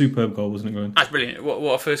was a superb goal, wasn't it, Glenn? That's brilliant.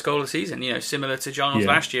 What a first goal of the season, similar to Giles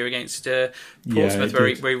last year against Portsmouth, where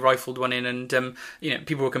he rifled one in, and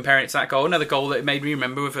people were comparing it to that goal. Another goal that made me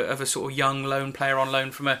remember of a sort of young lone player on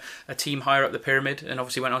loan from a team higher up the pyramid, and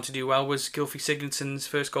obviously went on to do well, was Gylfi Sigurdsson's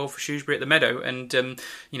first goal for Shrewsbury at the Meadow, and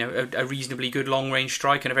a reasonably good long-range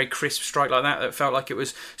strike, and a very crisp strike like that felt like it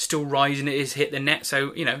was still rising. It has hit the net,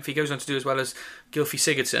 so if he goes on to do as well as Gylfi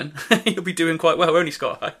Sigurdsson, he'll be doing quite well, won't he,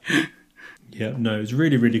 Scott? Yeah, no, it was a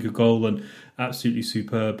really, really good goal and absolutely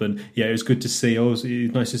superb. And yeah, it was good to see. It was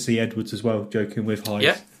nice to see Edwards as well, joking with Hyde.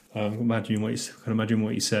 Yeah. Imagine what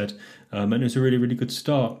he said. And it was a really, really good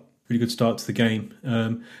start. Really good start to the game.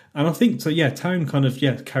 And I think so. Yeah, Town kind of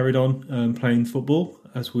carried on playing football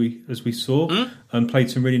as we saw, and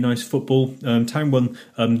played some really nice football. Town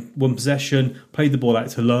won possession, played the ball out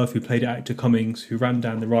to Love, who played it out to Cummings, who ran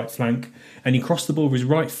down the right flank, and he crossed the ball with his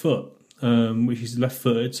right foot, which is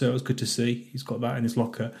left-footed, so it was good to see. He's got that in his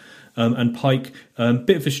locker. And Pike,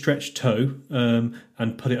 bit of a stretched toe,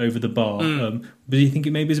 and put it over the bar. But do you think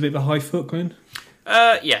it maybe is a bit of a high foot, Glenn?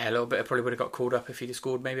 Yeah, a little bit. I probably would have got called up if he'd have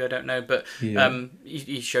scored, maybe, I don't know. But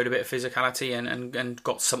he showed a bit of physicality and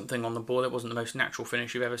got something on the ball. It wasn't the most natural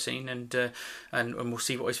finish you've ever seen, and we'll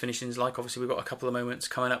see what his finishing's like. Obviously, we've got a couple of moments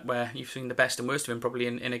coming up where you've seen the best and worst of him probably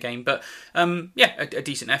in a game. But a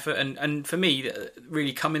decent effort. And for me,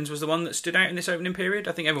 really, Cummins was the one that stood out in this opening period.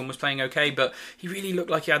 I think everyone was playing okay, but he really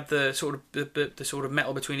looked like he had the sort of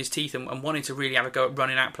metal between his teeth and wanted to really have a go at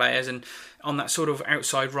running out players. And on that sort of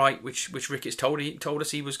outside right, which Ricketts told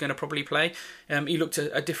us he was going to probably play. He looked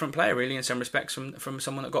a different player, really, in some respects, from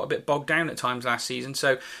someone that got a bit bogged down at times last season.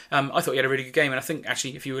 So I thought he had a really good game, and I think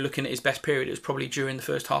actually, if you were looking at his best period, it was probably during the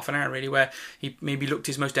first half an hour, really, where he maybe looked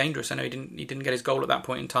his most dangerous. I know he didn't get his goal at that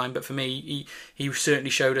point in time, but for me, he certainly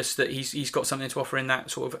showed us that he's got something to offer in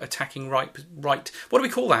that sort of attacking right. What do we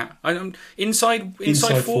call that? Inside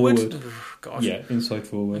forward. Oh, gosh. Yeah, inside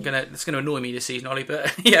forward. It's going to annoy me this season, Ollie.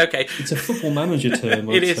 But yeah, okay. It's a Football Manager term.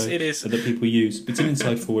 It is that people use. It's an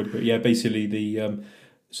inside forward, but yeah, basically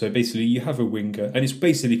so basically you have a winger, and it's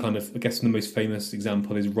basically kind of, I guess the most famous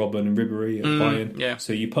example is Robben and Ribéry at Bayern. Yeah.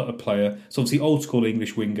 So you put a player, so obviously old school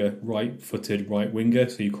English winger, right-footed right winger,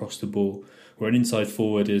 so you cross the ball, where an inside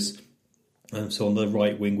forward is. So on the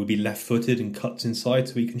right wing would be left-footed and cuts inside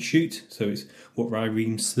so he can shoot. So it's what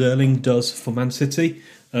Raheem Sterling does for Man City.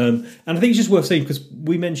 And I think it's just worth saying, because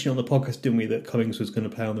we mentioned on the podcast, didn't we, that Cummings was going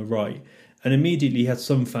to play on the right. And immediately had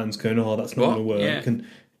some fans going, "Oh, that's not going to work." Yeah. And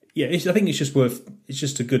I think it's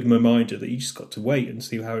just a good reminder that you just got to wait and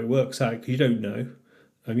see how it works out, because you don't know.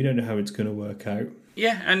 You don't know how it's going to work out.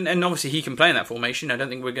 Yeah, and obviously he can play in that formation. I don't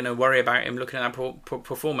think we're going to worry about him looking at that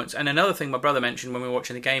performance. And another thing my brother mentioned when we were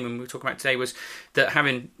watching the game and we were talking about today was that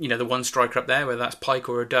having the one striker up there, whether that's Pike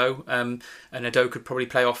or Ado, and Ado could probably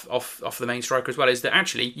play off the main striker as well, is that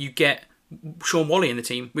actually you get Sean Whalley in the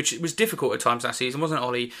team, which was difficult at times last season, wasn't it,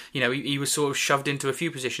 Ollie? He was sort of shoved into a few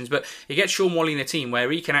positions, but he gets Sean Whalley in a team where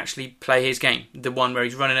he can actually play his game, the one where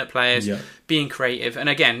he's running at players, being creative. And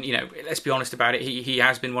again, let's be honest about it, he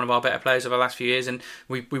has been one of our better players over the last few years, and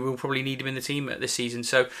we will probably need him in the team this season.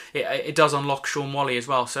 So it does unlock Sean Whalley as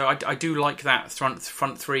well. So I do like that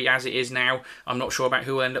front three as it is now. I'm not sure about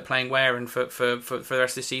who will end up playing where and for the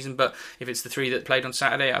rest of the season, but if it's the three that played on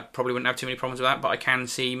Saturday, I probably wouldn't have too many problems with that. But I can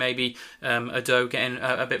see maybe Ado getting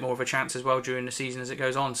a bit more of a chance as well during the season as it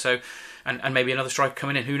goes on. So, and maybe another striker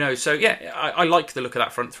coming in, who knows? So yeah, I like the look of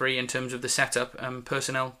that front three in terms of the setup.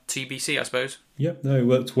 Personnel TBC, I suppose. Yep, no, it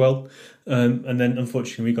worked well. And then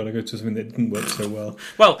unfortunately we got to go to something that didn't work so well.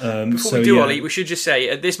 Well, before we do, Ollie, we should just say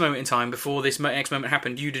at this moment in time, before this next moment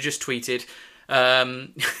happened, you'd have just tweeted.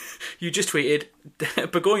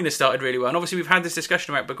 Burgoyne has started really well, and obviously we've had this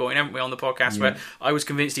discussion about Burgoyne, haven't we, on the podcast, where I was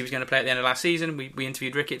convinced he was going to play at the end of last season. We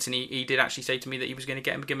interviewed Ricketts, and he did actually say to me that he was going to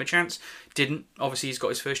give him a chance. Didn't. Obviously he's got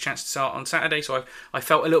his first chance to start on Saturday, so I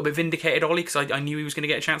felt a little bit vindicated, Ollie, because I knew he was going to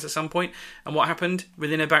get a chance at some point. And what happened?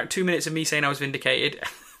 Within about 2 minutes of me saying I was vindicated,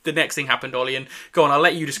 the next thing happened, Ollie, and go on, I'll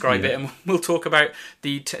let you describe it, and we'll talk about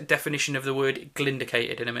the definition of the word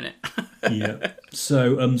glindicated in a minute. Yeah.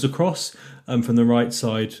 So Zakros from the right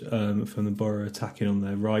side, from the Borough attacking on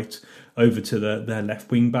their right, over to their left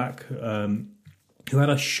wing back, who had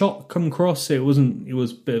a shot come across. It was a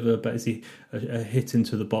bit of a hit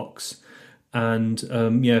into the box. And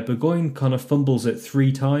Burgoyne kind of fumbles it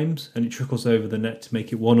 3 times, and it trickles over the net to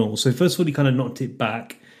make it 1-1. So first of all, he kind of knocked it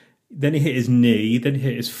back. Then he hit his knee, then he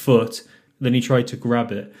hit his foot, then he tried to grab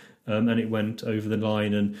it, and it went over the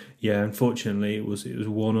line. And unfortunately, it was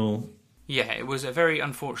 1-1. Yeah, it was a very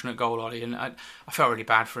unfortunate goal, Ollie, and I felt really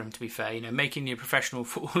bad for him, to be fair. Making your professional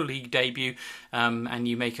football league debut, and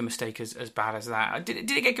you make a mistake as bad as that. Did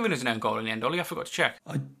it get given as an own goal in the end, Ollie? I forgot to check.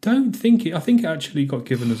 I don't think it. I think it actually got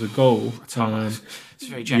given as a goal. It's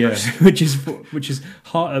very generous. Yeah, which is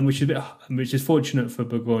hard, which is fortunate for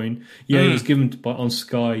Burgoyne. Yeah, it was given on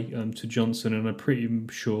Sky to Johnson, and I'm pretty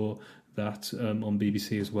sure that on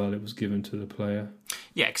BBC as well it was given to the player.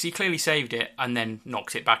 Yeah, because he clearly saved it and then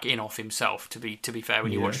knocked it back in off himself, to be fair,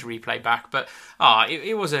 when you watch the replay back. But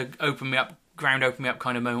it was a ground open me up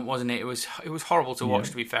kind of moment, wasn't it? It was horrible to watch,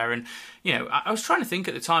 to be fair. And I was trying to think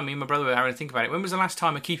at the time, me and my brother were having to think about it. When was the last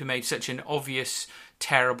time a keeper made such an obvious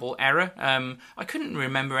terrible error? I couldn't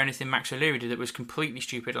remember anything Max O'Leary did that was completely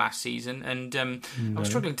stupid last season, and I was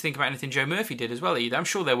struggling to think about anything Joe Murphy did as well either. I'm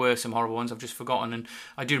sure there were some horrible ones I've just forgotten, and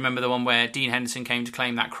I do remember the one where Dean Henderson came to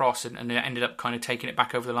claim that cross and ended up kind of taking it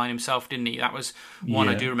back over the line himself, didn't he? That was one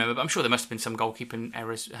I do remember, but I'm sure there must have been some goalkeeping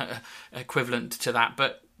errors equivalent to that,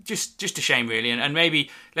 but just a shame, really, and maybe,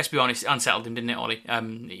 let's be honest, it unsettled him, didn't it, Ollie?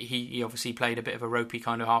 He obviously played a bit of a ropey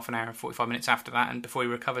kind of half an hour, 45 minutes after that, and before he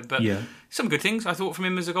recovered. But some good things I thought from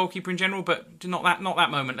him as a goalkeeper in general, but not that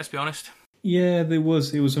moment. Let's be honest. Yeah, there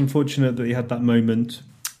was. It was unfortunate that he had that moment.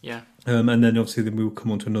 Yeah. And then obviously we will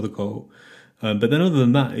come on to another goal. But then other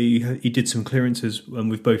than that, he did some clearances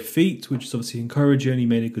with both feet, which is obviously encouraging. He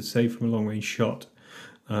made a good save from a long range shot.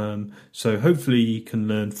 So hopefully he can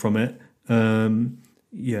learn from it.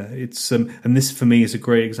 Yeah, it's and this for me is a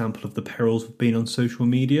great example of the perils of being on social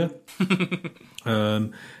media.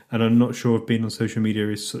 And I'm not sure if being on social media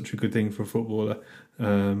is such a good thing for a footballer.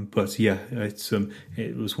 But yeah,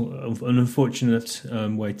 it was an unfortunate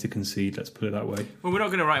way to concede. Let's put it that way. Well, we're not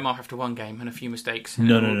going to write him off after one game and a few mistakes.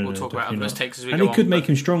 No, we'll talk about other mistakes as we go on. And it could make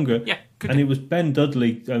him stronger. Yeah, and it was Ben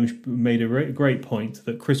Dudley made a great point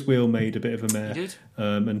that Chris Wheel made a bit of a mare. He did.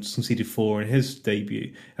 And conceded 4 in his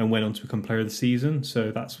debut and went on to become player of the season. So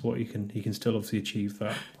that's what he can still obviously achieve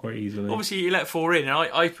that quite easily. Obviously, he let 4 in, and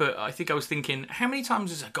I think I was thinking, how many times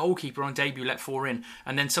does a goalkeeper on debut let 4 in?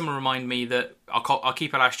 And then someone reminded me that our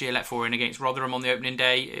keeper last year let 4 in against Rotherham on the opening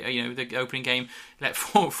day. The opening game, let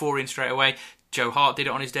 4 in straight away. Joe Hart did it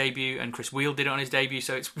on his debut, and Chris Wheel did it on his debut.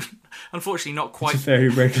 So it's unfortunately not quite very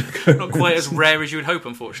regular, not quite as rare as you would hope,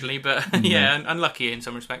 unfortunately. But unlucky in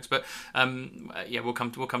some respects. But we'll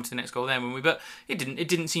come to the next goal then, won't we? But it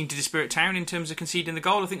didn't seem to dispirit Town in terms of conceding the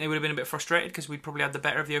goal. I think they would have been a bit frustrated because we'd probably had the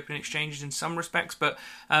better of the opening exchanges in some respects. But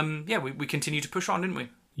we continued to push on, didn't we?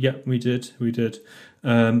 Yeah, we did.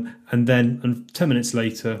 And then 10 minutes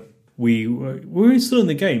later, we were still in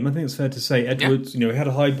the game. I think it's fair to say. Edwards, we had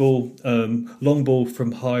a high ball, long ball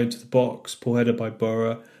from high to the box, poor header by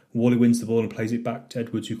Borough. Wally wins the ball and plays it back to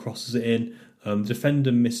Edwards, who crosses it in. The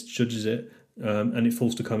defender misjudges it, and it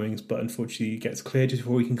falls to Cummings, but unfortunately it gets cleared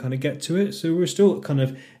before we can kind of get to it. So we're still kind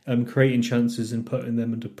of creating chances and putting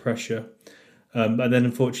them under pressure. And then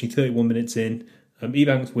unfortunately 31 minutes in,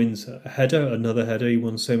 Ebanks wins another header. He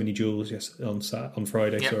won so many duels on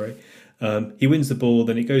Friday. Yep. Sorry. He wins the ball,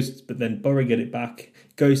 but then Borough get it back,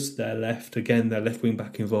 goes to their left, again their left wing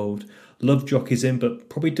back involved. Love jockeys in, but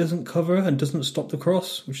probably doesn't cover and doesn't stop the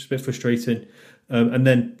cross, which is a bit frustrating. And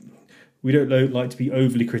then we don't like to be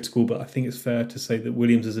overly critical, but I think it's fair to say that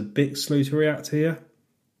Williams is a bit slow to react here.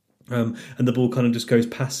 And the ball kind of just goes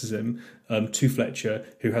past him to Fletcher,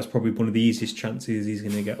 who has probably one of the easiest chances he's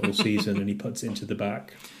going to get all season, and he puts it into the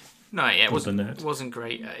back. No, yeah, it wasn't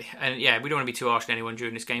great. And we don't want to be too harsh on anyone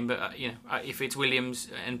during this game, but if it's Williams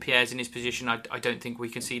and Pierre's in his position, I don't think we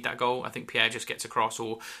concede that goal. I think Pierre just gets across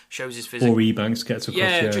or shows his physical. Or Ebanks gets across.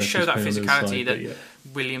 Yeah, just show that physicality that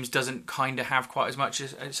Williams doesn't kind of have quite as much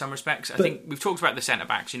as in some respects. I think we've talked about the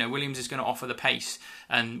centre-backs. Williams is going to offer the pace,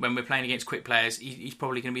 and when we're playing against quick players, he's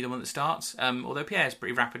probably going to be the one that starts, although Pierre's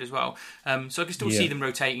pretty rapid as well. So I can still see them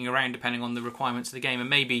rotating around depending on the requirements of the game, and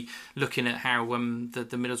maybe looking at how the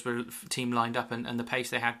Middlesbrough team lined up and the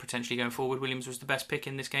pace they had potentially going forward. Williams was the best pick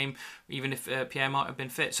in this game, even if Pierre might have been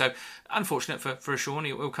fit. So unfortunate for Sean.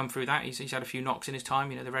 He'll come through that. He's had a few knocks in his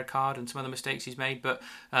time, the red card and some other mistakes he's made. But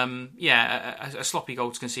a sloppy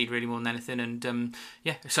goal to concede really more than anything. And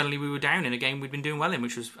suddenly we were down in a game we'd been doing well in,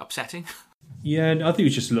 which was upsetting. Yeah, I think it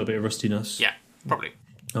was just a little bit of rustiness. Yeah, probably.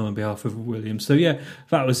 On behalf of Williams. So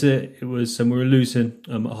that was it. It was we were losing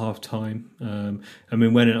at half time. We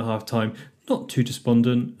went in at half time, not too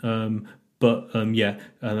despondent, but a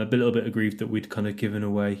little bit aggrieved that we'd kind of given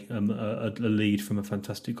away a lead from a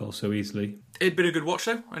fantastic goal so easily. It'd been a good watch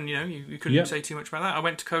though, and you couldn't say too much about that. I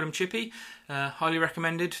went to Coleham Chippy, highly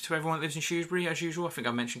recommended to everyone that lives in Shrewsbury as usual. I think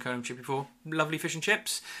I've mentioned Coleham Chippy before. Lovely fish and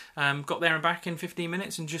chips. Got there and back in 15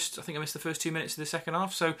 minutes, and I think I missed the first 2 minutes of the second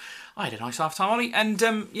half. So I had a nice half time, Ollie. And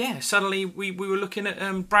suddenly we were looking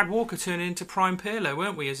at Brad Walker turning into prime Pirlo,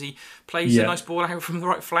 weren't we? As he plays a nice ball out from the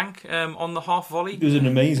right flank on the half volley. It was an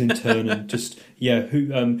amazing turn and just I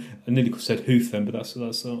nearly said hoof then, but that's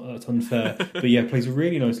unfair. But plays a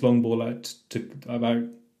really nice long ball out to about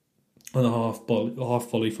on a half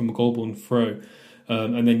volley from a goal-borne throw,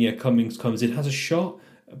 and then Cummings comes in, has a shot,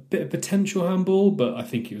 a bit of potential handball, but I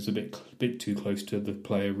think it was a bit too close to the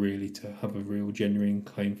player really to have a real genuine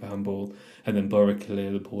claim for handball. And then Borough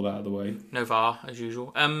clear the ball out of the way. No VAR as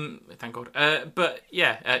usual. Thank God. I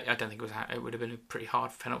don't think it would have been a pretty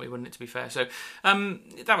hard penalty, wouldn't it? To be fair. So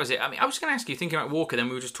that was it. I mean, I was going to ask you, thinking about Walker. Then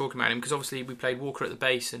we were just talking about him because obviously we played Walker at the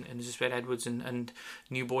base and just played Edwards and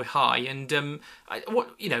New Boy high. And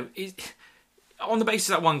on the basis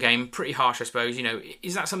of that one game, pretty harsh, I suppose.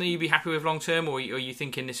 Is that something you'd be happy with long term, or are you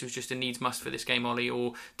thinking this was just a needs must for this game, Ollie?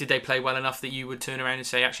 Or did they play well enough that you would turn around and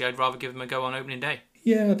say, actually, I'd rather give them a go on opening day?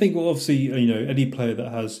 Yeah, I think obviously any player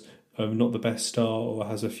that has not the best start or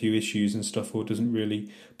has a few issues and stuff, or doesn't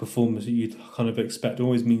really perform as you'd kind of expect,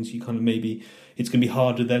 always means you kind of maybe it's going to be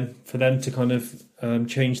harder then for them to kind of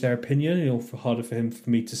change their opinion, or harder for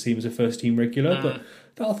me to see him as a first team regular.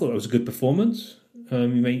 But I thought it was a good performance.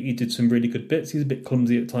 He did some really good bits. He's a bit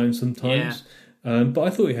clumsy at times sometimes. Yeah. But I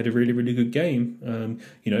thought he had a really, really good game.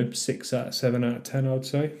 6 out of 7 out of 10, I would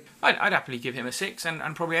say. I'd happily give him a 6,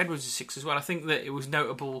 and probably Edwards a 6 as well. I think that it was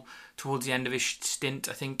notable towards the end of his stint.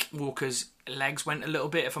 I think Walker's legs went a little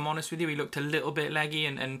bit, if I'm honest with you. He looked a little bit leggy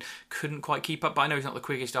and couldn't quite keep up, but I know he's not the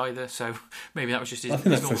quickest either, so maybe that was just his, I think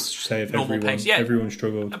that's normal, the say of normal everyone. pace. Yeah, everyone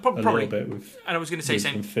struggled a little bit with. And I was going to say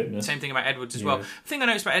same thing about Edwards as well. The thing I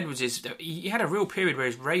noticed about Edwards is that he had a real period where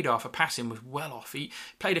his radar for passing was well off. He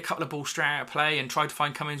played a couple of balls straight out of play and tried to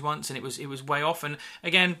find Cummings once, and it was way off. And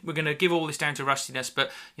again, we're going to give all this down to rustiness,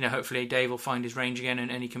 but hopefully Dave will find his range again,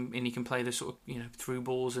 and he can play the sort of through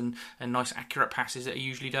balls and nice accurate passes that he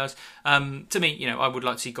usually does. To me, I would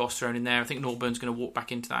like to see Goss thrown in there. I think Northburn's going to walk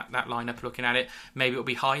back into that lineup looking at it. Maybe it'll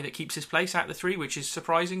be High that keeps his place out of the three, which is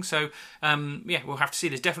surprising. So, we'll have to see.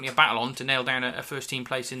 There's definitely a battle on to nail down a first-team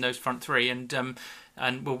place in those front three, and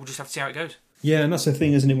we'll just have to see how it goes. Yeah, and that's the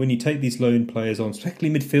thing, isn't it, when you take these lone players on,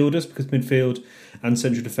 particularly midfielders, because midfield and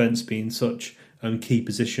central defence being such key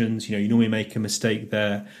positions, you normally make a mistake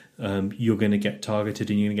there, you're going to get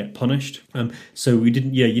targeted and you're going to get punished. So we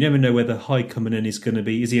didn't, you never know whether High coming in is going to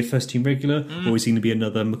be, is he a first team regular or is he going to be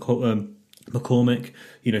another McCormick,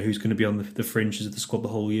 who's going to be on the fringes of the squad the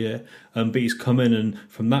whole year. But he's come in, and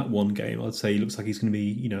from that one game, I'd say he looks like he's going to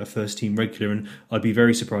be, a first team regular, and I'd be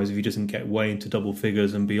very surprised if he doesn't get way into double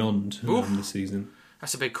figures and beyond this season.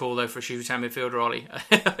 That's a big call, though, for a Shootertown midfielder, Ollie.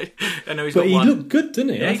 I know he's but got he one. Looked good,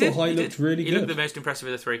 didn't he? Yeah, I thought High looked really good. He looked the most impressive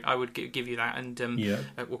of the three. I would give you that, and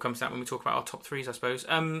we'll come to that when we talk about our top threes, I suppose.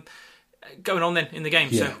 Going on then in the game.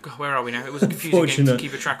 Yeah. So where are we now? It was a confusing game to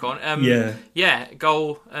keep a track on.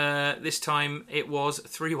 Goal. This time it was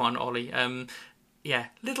 3-1, Ollie.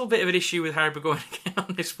 Little bit of an issue with Harry Burgoyne again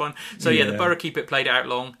on this one. So the Borough keeper played it out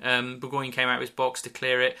long. Burgoyne came out of his box to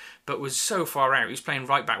clear it, but was so far out. He was playing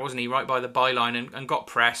right back, wasn't he? Right by the byline and got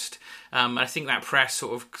pressed. And I think that press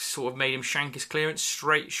sort of made him shank his clearance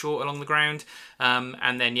straight short along the ground.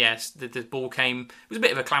 And then the ball came. It was a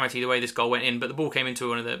bit of a calamity the way this goal went in, but the ball came into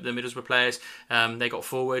one of the Middlesbrough players. They got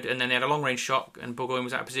forward, and then they had a long range shot, and Burgoyne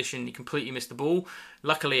was out of position. He completely missed the ball.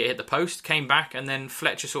 Luckily, it hit the post, came back, and then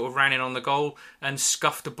Fletcher sort of ran in on the goal and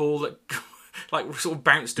scuffed a ball that sort of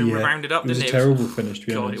bounced and rounded up. It was didn't a terrible finish, to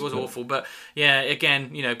be God, honest. It was awful. But again,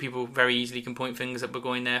 people very easily can point fingers at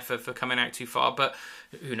Burgoyne there for coming out too far. But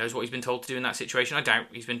who knows what he's been told to do in that situation? I doubt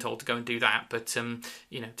he's been told to go and do that. But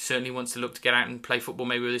certainly wants to look to get out and play football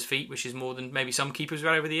maybe with his feet, which is more than maybe some keepers have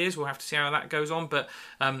had over the years. We'll have to see how that goes on. But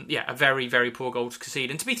a very, very poor goal to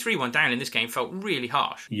concede, and to be 3-1 down in this game felt really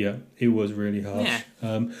harsh. Yeah, it was really harsh. Yeah.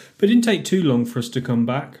 But it didn't take too long for us to come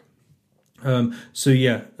back. A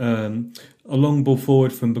long ball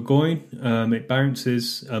forward from Burgoyne. It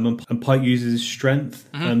bounces, and Pike uses his strength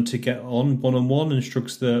to get on one-on-one and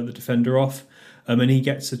shrugs the defender off. And he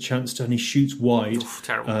gets a chance to, and he shoots wide. Oof,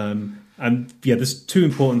 terrible. There's two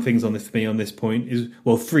important things for me on this point.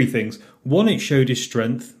 Three things. One, it showed his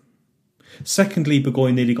strength. Secondly,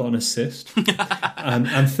 Burgoyne nearly got an assist.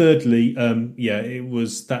 And thirdly, it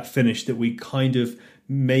was that finish that we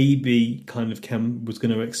was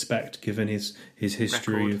going to expect, given his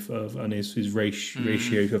history of and his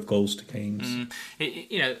ratio of goals to games.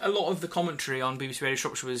 A lot of the commentary on BBC Radio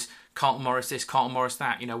Shropshire was Carlton Morris this, Carlton Morris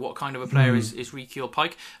that. What kind of a player is Ricky or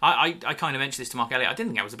Pike? I kind of mentioned this to Mark Elliott. I didn't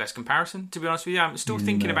think that was the best comparison, to be honest with you. I'm still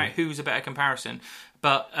thinking about who's a better comparison.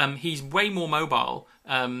 But he's way more mobile,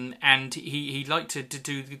 and he liked to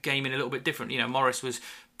do the game in a little bit different. Morris was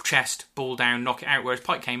chest, ball down, knock it out, whereas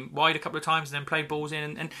Pike came wide a couple of times and then played balls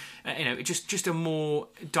in, and just a more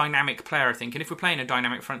dynamic player, I think. And if we're playing a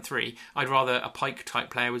dynamic front three, I'd rather a Pike type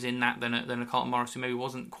player was in that than a Carlton Morris who maybe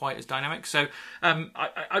wasn't quite as dynamic. So I'm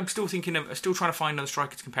still trying to find another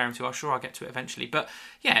striker to compare him to. I'm sure I'll get to it eventually. But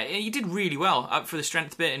he did really well up for the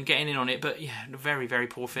strength bit and getting in on it. But a very, very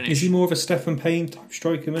poor finish. Is he more of a Stephen Payne type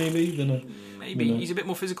striker maybe than a? Maybe he's a bit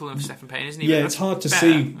more physical than Stephen Payne, isn't he? Yeah, it's hard to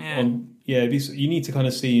see. You need to kind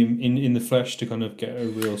of see him in the flesh to kind of get a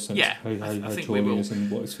real sense of how tall he is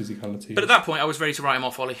and what his physicality is. But at that point, I was ready to write him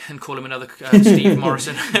off, Ollie, and call him another Steve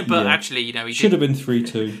Morrison. But actually, he should have been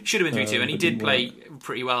 3-2. Should have been 3-2, and he did play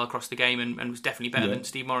pretty well across the game and was definitely better than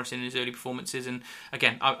Steve Morrison in his early performances. And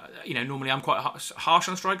again, normally I'm quite harsh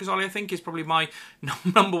on strikers. Ollie, I think, is probably my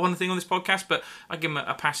number one thing on this podcast. But I give him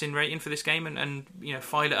a passing rating for this game and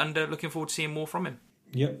file it under. Looking forward to seeing more from him.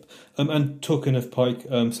 Yep. And talking of Pike,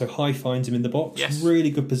 so High finds him in the box. Yes. Really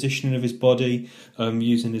good positioning of his body,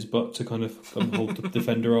 using his butt to kind of hold the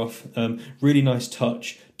defender off. Really nice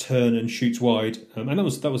touch, turn and shoots wide. And that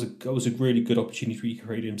was a really good opportunity he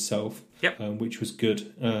created himself. Yep. Which was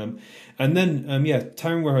good. And then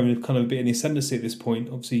Town were kind of a bit in the ascendancy at this point.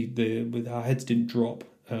 Obviously, with our heads didn't drop.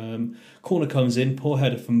 Corner comes in, poor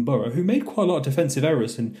header from Borough, who made quite a lot of defensive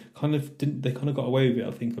errors and kind of got away with it,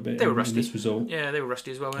 I think, a bit. They were rusty. In this result. Yeah, they were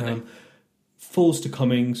rusty as well, weren't they? Falls to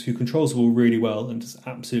Cummings, who controls the ball really well and just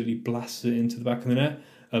absolutely blasts it into the back of the net.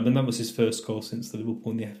 and that was his first goal since the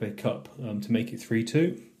Liverpool in the FA Cup to make it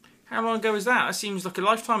 3-2. How long ago was that? That seems like a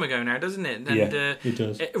lifetime ago now, doesn't it? And, it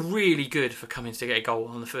does. Really good for Cummings to get a goal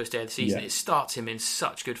on the first day of the season. Yeah. It starts him in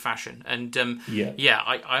such good fashion. And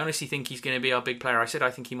I honestly think he's going to be our big player. I said I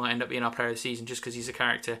think he might end up being our player of the season just because he's a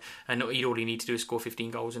character, and all he needs to do is score 15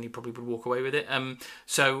 goals and he probably would walk away with it.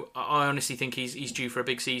 So I honestly think he's due for a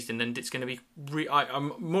big season, and it's going to be...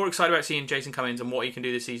 I'm more excited about seeing Jason Cummings and what he can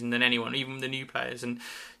do this season than anyone, even the new players. And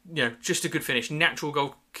just a good finish. Natural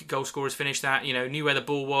goal scorers finished that. Knew where the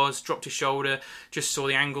ball was, dropped his shoulder, just saw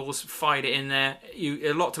the angles, fired it in there.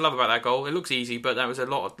 A lot to love about that goal. It looks easy, but that was a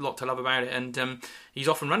lot to love about it. And he's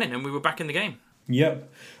off and running, and we were back in the game.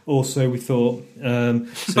 Yep. Also, we thought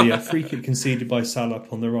free kick conceded by Salah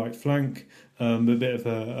on the right flank. A bit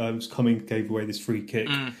of Cummings gave away this free kick.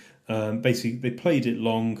 Basically, they played it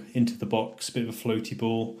long into the box, bit of a floaty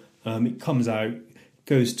ball. It comes out,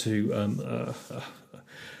 goes to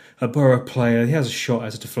a Borough player. He has a shot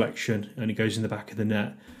as a deflection, and it goes in the back of the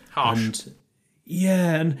net. Harsh.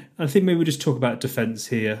 And I think maybe we'll just talk about defence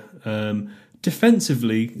here.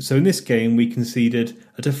 Defensively, so in this game, we conceded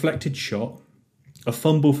a deflected shot, a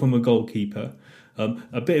fumble from a goalkeeper,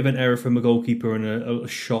 a bit of an error from a goalkeeper and a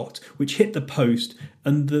shot which hit the post,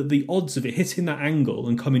 and the odds of it hitting that angle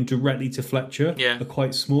and coming directly to Fletcher are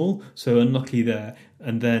quite small, so unlucky there.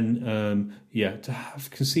 And then to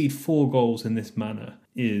have concede 4 goals in this manner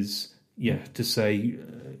is to say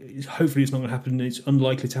hopefully it's not going to happen. It's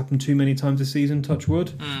unlikely to happen too many times this season, touch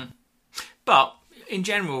wood. But in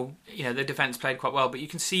general, the defence played quite well, but you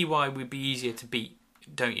can see why we'd be easier to beat,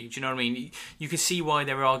 don't you? Do you know what I mean? You can see why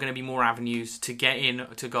there are going to be more avenues to get in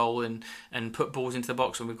to goal and put balls into the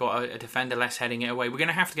box when we've got a defender less heading it away. We're going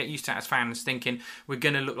to have to get used to that as fans, thinking we're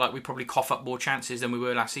going to look like we probably cough up more chances than we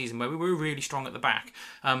were last season, where we were really strong at the back.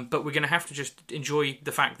 But we're going to have to just enjoy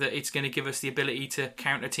the fact that it's going to give us the ability to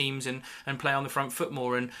counter teams and play on the front foot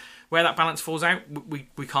more. And where that balance falls out,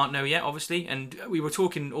 we can't know yet, obviously. And we were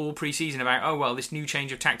talking all pre-season about, this new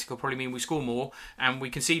change of tactic will probably mean we score more and we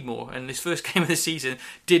concede more. And this first game of the season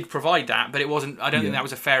did provide that, but it wasn't. I don't think that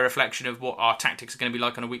was a fair reflection of what our tactics are going to be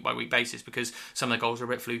like on a week-by-week basis, because some of the goals were a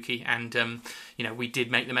bit fluky, and we did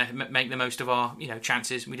make the most of our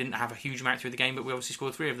chances. We didn't have a huge amount through the game, but we obviously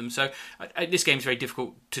scored 3 of them. So this game's very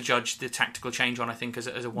difficult to judge the tactical change on, I think, as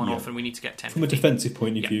a one-off, and we need to get 10. From a defensive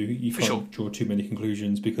point of view, you can't draw too many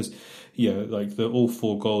conclusions, because all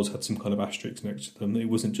 4 goals had some kind of asterisk next to them. It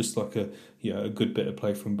wasn't just like a good bit of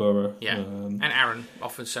play from Borough. And Aaron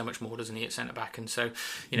offers so much more, doesn't he, at centre back? And so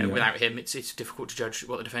without him, it's difficult to judge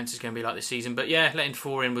what the defence is going to be like this season. But letting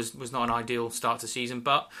 4 in was not an ideal start to the season.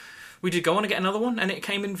 But we did go on to get another one, and it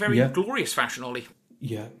came in very glorious fashion, Ollie.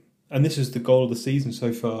 Yeah, and this is the goal of the season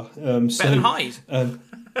so far. Better than Hyde.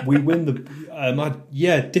 We win the...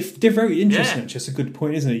 very interesting, actually. That's a good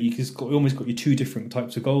point, isn't it? You almost got your 2 different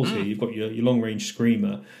types of goals here. You've got your long-range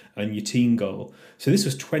screamer and your team goal. So this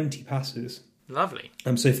was 20 passes. Lovely.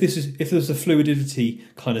 So if there was a fluidity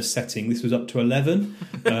kind of setting, this was up to 11,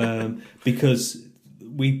 because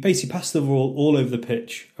we basically passed the ball all over the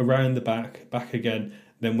pitch, around the back again,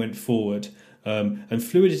 then went forward. And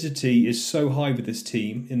fluidity is so high with this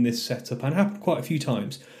team in this setup, and happened quite a few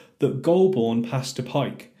times, that Golborn passed to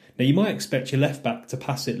Pike. Now, you might expect your left back to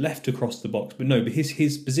pass it left across the box, but no, but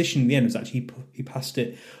his position in the end was actually he passed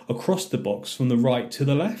it across the box from the right to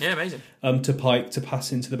the left. Yeah, amazing. To Pike to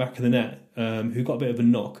pass into the back of the net, who got a bit of a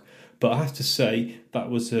knock. But I have to say,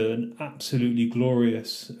 that was an absolutely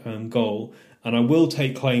glorious goal. And I will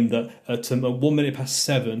take claim that at 1 minute past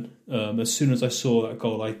 7, as soon as I saw that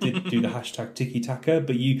goal, I did do the hashtag tiki-taka,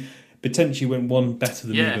 but you potentially went one better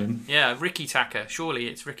than Wigan. Yeah, Ricky Taka. Surely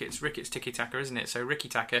it's Ricketts Tiki Taka, isn't it? So Ricky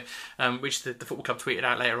Taka, which the football club tweeted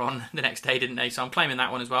out later on the next day, didn't they? So I'm claiming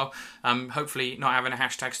that one as well. Hopefully not having a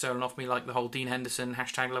hashtag stolen off me like the whole Dean Henderson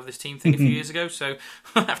hashtag love this team thing a few years ago. So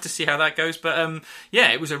we'll have to see how that goes. But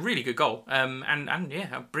it was a really good goal.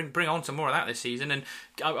 Bring on some more of that this season. And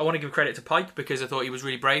I want to give credit to Pike, because I thought he was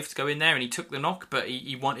really brave to go in there and he took the knock, but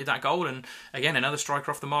he wanted that goal. And again, another striker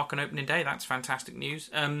off the mark on opening day. That's fantastic news.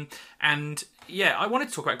 I wanted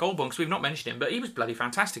to talk about Golborn, because we've not mentioned him, but he was bloody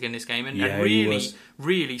fantastic in this game, and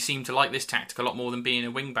really seemed to like this tactic a lot more than being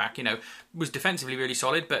a wing back. Was defensively really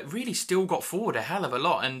solid, but really still got forward a hell of a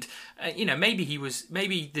lot. And maybe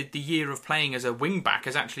the year of playing as a wing back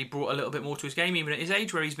has actually brought a little bit more to his game, even at his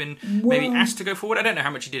age, where he's been maybe asked to go forward. I don't know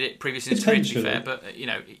how much he did it previously in his career, to be fair, but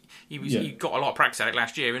he got a lot of practice at it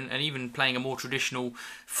last year, and even playing a more traditional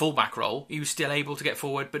fullback role, he was still able to get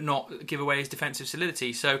forward but not give away his defensive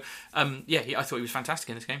solidity. So I thought he was fantastic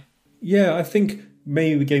in this game. Yeah, I think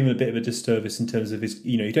maybe we gave him a bit of a disservice in terms of his.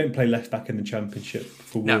 You don't play left back in the Championship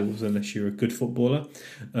for Wolves unless you're a good footballer.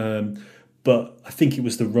 But I think it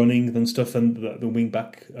was the running and stuff and the wing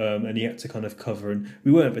back, and he had to kind of cover. And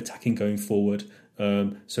we weren't attacking going forward,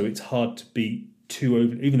 so it's hard to be too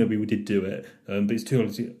over. Even though we did do it, but it's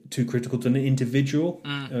too critical to an individual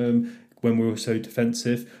when we were so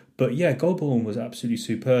defensive. But yeah, Golbourne was absolutely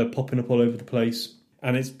superb, popping up all over the place.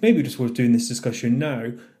 And it's maybe just worth doing this discussion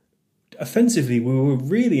now. Offensively, we were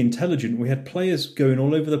really intelligent. We had players going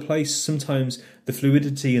all over the place. Sometimes the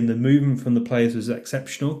fluidity and the movement from the players was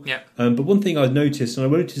exceptional. Yeah. But one thing I noticed, and I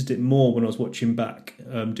noticed it more when I was watching back,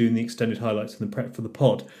 doing the extended highlights and the prep for the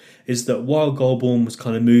pod, is that while Golbourne was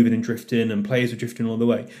kind of moving and drifting and players were drifting all the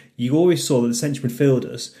way, you always saw that the central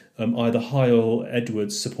midfielders, either High or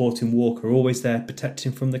Edwards, supporting Walker, are always there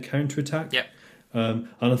protecting from the counter-attack. Yeah. And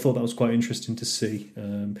I thought that was quite interesting to see,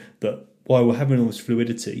 that while we're having all this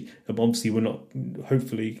fluidity, obviously we're not,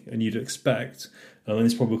 hopefully, and you'd expect, and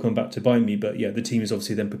this probably will come back to bite me, but yeah, the team is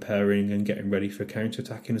obviously then preparing and getting ready for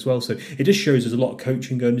counter-attacking as well. So it just shows there's a lot of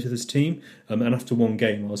coaching going into this team, and after one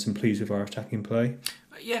game I was pleased with our attacking play.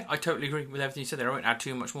 Yeah, I totally agree with everything you said there. I won't add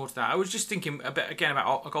too much more to that. I was just thinking a bit again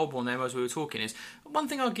about Golbourne there as we were talking. Is one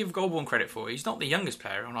thing I'll give Golbourne credit for. He's not the youngest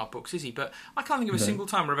player on our books, is he? But I can't think of a single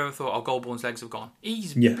time where I've ever thought, Golbourne's legs have gone.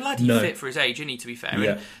 He's bloody fit for his age, isn't he? To be fair,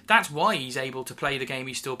 and that's why he's able to play the game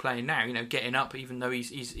he's still playing now. Getting up, even though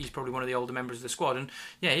he's probably one of the older members of the squad. And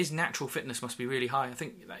yeah, his natural fitness must be really high. I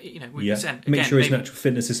think make sure his natural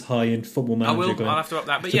fitness is high in Football Manager. I will. I'll have to up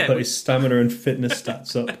that. But put his stamina and fitness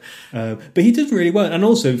stats up. But he did really well,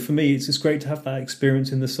 and also for me, it's great to have that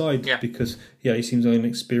experience in the side because he seems like an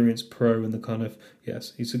experienced pro and the kind of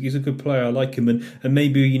he's a good player. I like him, and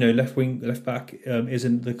maybe left back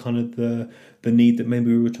isn't the kind of the need that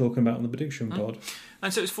maybe we were talking about on the prediction pod.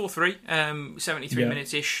 And so it's 4-3, 73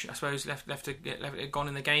 minutes ish, I suppose, left to get gone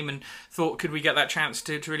in the game, and thought, could we get that chance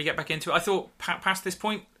to really get back into it? I thought past this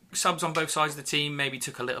point, subs on both sides of the team maybe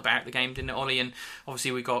took a little bit out of the game, didn't it, Ollie? And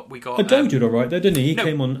obviously we got. Ado did all right there, didn't he? He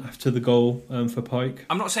came on after the goal for Pike.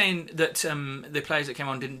 I'm not saying that the players that came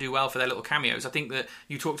on didn't do well for their little cameos. I think that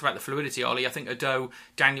you talked about the fluidity, Ollie. I think Ado,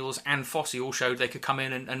 Daniels, and Fossey all showed they could come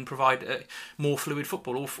in and provide more fluid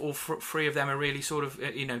football. All three of them are really sort of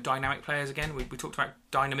dynamic players. Again, we talked about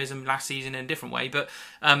dynamism last season in a different way, but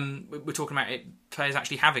we're talking about players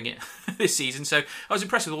actually having it this season. So I was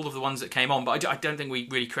impressed with all of the ones that came on, but I don't think we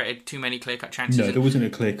really created too many clear-cut chances. No, there wasn't a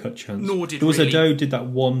clear-cut chance. Nor did there was really... Ado did that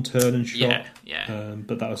one turn and shot. Yeah.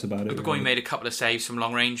 But that was about it. Burgoyne made a couple of saves from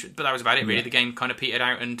long range, but that was about it, really. The game kind of petered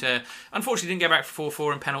out, and unfortunately didn't get back for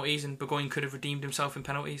 4-4 in penalties, and Burgoyne could have redeemed himself in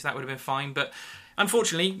penalties. That would have been fine, but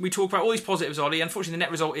unfortunately, we talk about all these positives, Ollie. Unfortunately, the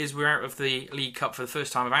net result is we're out of the League Cup for the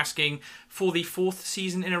first time of asking for the fourth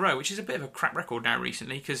season in a row, which is a bit of a crap record now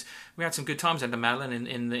recently, because we had some good times under Mellon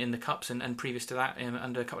in the Cups and previous to that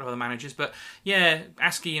under a couple of other managers. But yeah,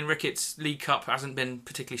 Askey and Ricketts League Cup hasn't been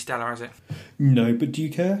particularly stellar, has it? No, but do you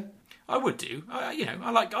care? I would do.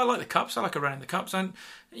 I like the Cups. I like a run in the Cups, and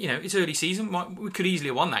it's early season. We could easily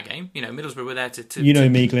have won that game. Middlesbrough were there to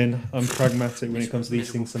me, Glenn. I'm pragmatic when it comes to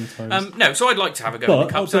these things sometimes. No, so I'd like to have a go in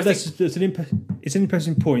the Cups. It's an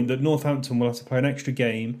interesting point that Northampton will have to play an extra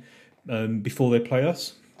game before they play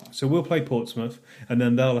us. So we'll play Portsmouth, and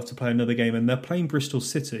then they'll have to play another game, and they're playing Bristol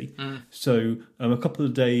City. So a couple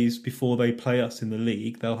of days before they play us in the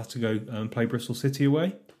league, they'll have to go and play Bristol City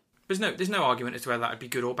away. There's no argument as to whether that would be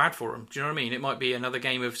good or bad for them. Do you know what I mean? It might be another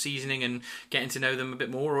game of seasoning and getting to know them a bit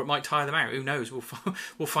more, or it might tire them out. Who knows? We'll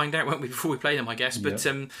find out, won't we, before we play them, I guess. But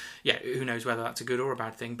who knows whether that's a good or a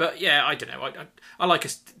bad thing. But yeah, I don't know. I like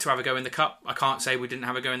us to have a go in the Cup. I can't say we didn't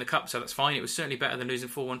have a go in the Cup, so that's fine. It was certainly better than losing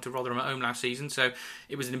 4-1 to Rotherham at home last season. So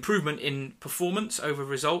it was an improvement in performance over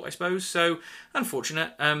result, I suppose. So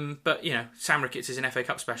unfortunate. But Sam Ricketts is an FA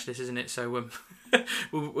Cup specialist, isn't it? So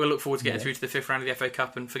we'll look forward to getting through to the fifth round of the FA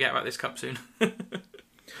Cup and forget about this Cup soon.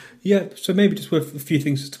 So maybe just worth a few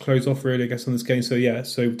things just to close off, really, I guess, on this game.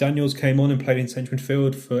 So Daniels came on and played in central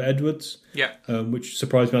midfield for Edwards. Which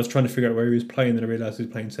surprised me. I was trying to figure out where he was playing, then I realised he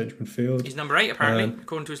was playing central midfield. He's number 8, apparently,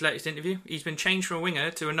 according to his latest interview. He's been changed from a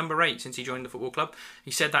winger to a number 8 since he joined the football club.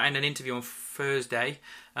 He said that in an interview on Thursday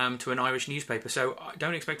to an Irish newspaper. So I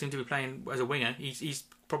don't expect him to be playing as a winger. He's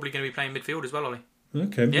probably going to be playing midfield as well, Ollie.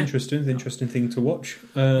 Okay, interesting thing to watch.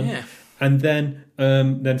 And then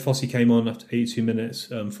Fossey came on after 82 minutes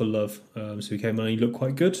for Love. So he came on and he looked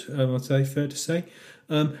quite good, I'd say, fair to say.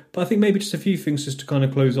 But I think maybe just a few things just to kind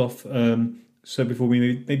of close off. So before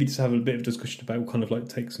we maybe just have a bit of discussion about kind of like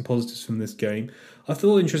take some positives from this game. I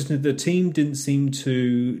thought interesting that the team didn't seem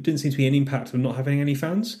to be an impact of not having any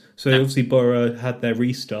fans. So obviously Borough had their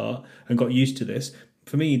restart and got used to this.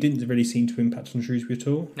 for me, it didn't really seem to impact on Shrewsbury at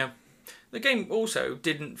all. No. The game also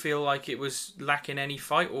didn't feel like it was lacking any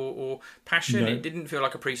fight or passion. No. It didn't feel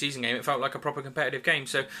like a pre-season game. It felt like a proper competitive game.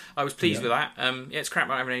 So I was pleased with that. It's crap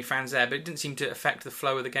not having any fans there, but it didn't seem to affect the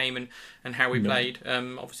flow of the game and how we played.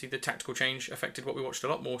 Obviously, the tactical change affected what we watched a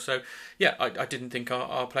lot more. So, yeah, I didn't think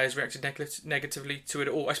our players reacted negatively to it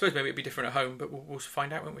at all. I suppose maybe it'd be different at home, but we'll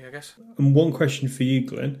find out, won't we, I guess? And one question for you,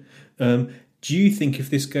 Glenn. Do you think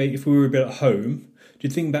if we were a bit at home, do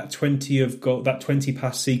you think that 20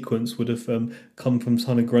 pass sequence would have come from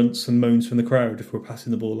kind of grunts and moans from the crowd if we were passing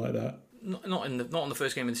the ball like that? Not on the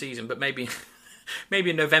first game of the season, but maybe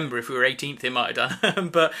in November if we were 18th, it might have done.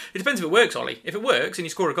 But it depends if it works, Ollie. If it works and you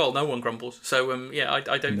score a goal, no one grumbles. So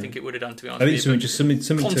I don't think it would have done, to be honest. I think it's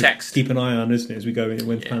something context to keep an eye on, isn't it, as we go in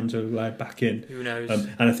when fans are allowed back in. Who knows?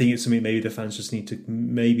 And I think it's something maybe the fans just need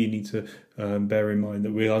to bear in mind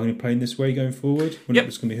that we are going to play in this way going forward. We're not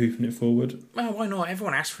just going to be hoofing it forward. Well, why not?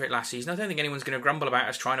 Everyone asked for it last season. I don't think anyone's going to grumble about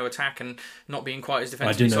us trying to attack and not being quite as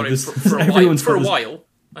defensively solid for a while.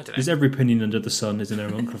 I don't know. There's every opinion under the sun, isn't there,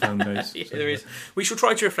 among the fan base? There is. We shall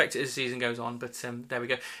try to reflect it as the season goes on, but there we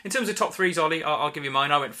go. In terms of top threes, Ollie, I'll give you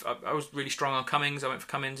mine. I was really strong on Cummings. I went for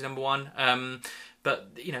Cummings number one.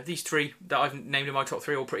 But these three that I've named in my top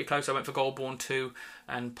three are all pretty close. I went for Goldborn 2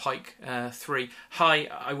 and Pike 3. High,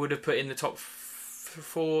 I would have put in the top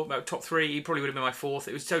 4, top 3. He probably would have been my fourth.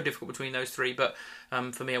 It was so difficult between those three, but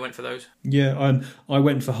for me, I went for those. Yeah, I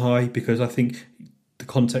went for High because I think the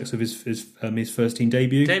context of his first team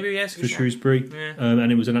debut yes, for Shrewsbury,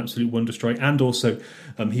 and it was an absolute wonder strike. And also,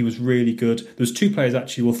 he was really good. There was three players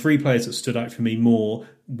that stood out for me more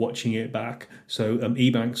watching it back. So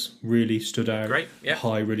Ebanks really stood out. Great, yeah.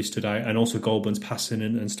 High really stood out, and also Goldborn's passing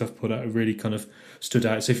and stuff put out really kind of stood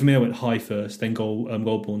out. So for me, I went High first, then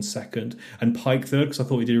Goldborn second, and Pike third because I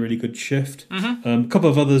thought he did a really good shift. A couple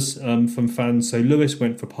of others from fans. So Lewis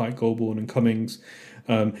went for Pike, Goldborn, and Cummings.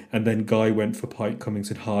 And then Guy went for Pike, Cummings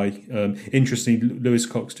and High. Interestingly, Lewis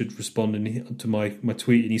Cox did respond to my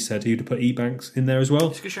tweet, and he said he would have put Ebanks in there as well.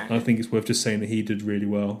 It's a good shout. I think it's worth just saying that he did really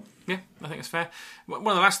well. Yeah, I think it's fair. One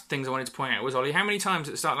of the last things I wanted to point out was, Ollie, how many times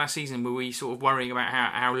at the start of last season were we sort of worrying about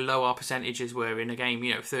how low our percentages were in a game?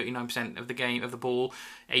 39% of the game of the ball,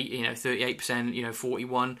 38%,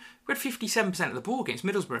 41. We had 57% of the ball against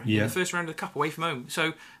Middlesbrough in the first round of the Cup away from home.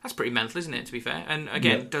 So that's pretty mental, isn't it, to be fair? And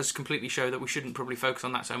again, it does completely show that we shouldn't probably focus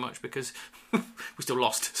on that so much because we still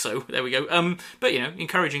lost. So there we go. But,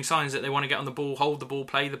 encouraging signs that they want to get on the ball, hold the ball,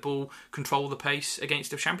 play the ball, control the pace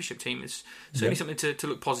against a championship team is certainly something to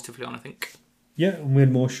look positively on, I think. Yeah, and we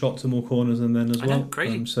had more shots and more corners than then as well. I know,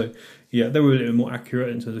 crazy. So, they were a little more accurate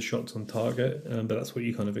in terms of shots on target, but that's what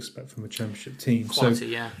you kind of expect from a championship team. Quality,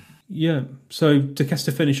 yeah. Yeah. So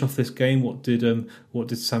to finish off this game, what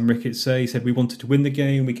did Sam Ricketts say? He said we wanted to win the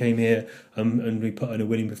game. We came here and we put in a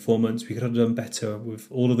winning performance. We could have done better with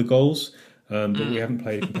all of the goals, but we haven't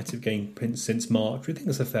played a competitive game since March. I think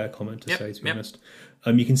that's a fair comment to say, to be honest.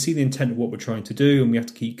 You can see the intent of what we're trying to do, and we have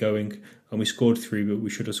to keep going. And we scored 3, but we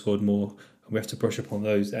should have scored more. We have to brush up on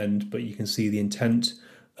those but you can see the intent.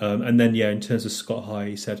 And then, in terms of Scott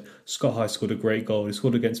High, he said Scott High scored a great goal. He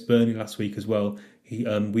scored against Burnley last week as well.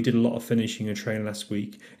 We did a lot of finishing and training last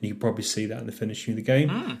week, and you can probably see that in the finishing of the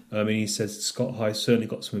game. And he says Scott High certainly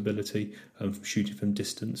got some ability from shooting from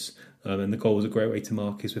distance, and the goal was a great way to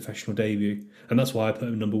mark his professional debut. And that's why I put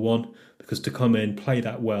him number 1, because to come in, play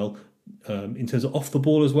that well, in terms of off the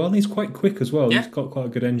ball as well, and he's quite quick as well. He's got quite a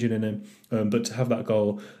good engine in him, but to have that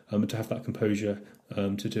goal, to have that composure,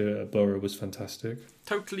 to do it at Borough was fantastic.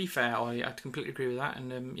 Totally fair. I completely agree with that,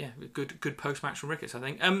 and good post match from Ricketts, I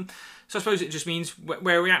think. So I suppose it just means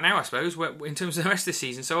where are we at now? I suppose in terms of the rest of the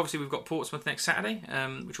season. So obviously we've got Portsmouth next Saturday,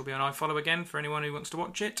 which will be on iFollow again for anyone who wants to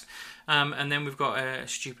watch it, and then we've got a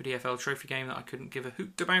stupid EFL Trophy game that I couldn't give a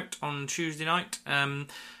hoot about on Tuesday night.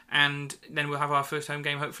 And then we'll have our first home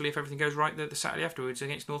game, hopefully, if everything goes right, the Saturday afterwards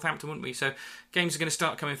against Northampton, wouldn't we? So games are going to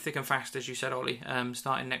start coming thick and fast, as you said, Ollie,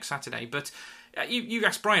 starting next Saturday. But you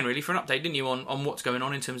asked Brian, really, for an update, didn't you, on what's going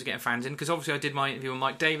on in terms of getting fans in? Because obviously I did my interview with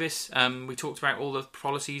Mike Davis. We talked about all the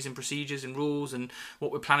policies and procedures and rules and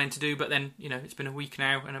what we're planning to do. But then, it's been a week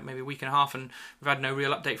now, and maybe a week and a half, and we've had no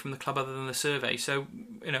real update from the club other than the survey. So,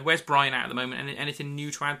 where's Brian at the moment? Anything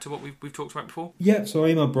new to add to what we've talked about before? Yeah, so I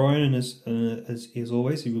emailed Brian, and as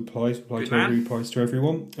always, he replies to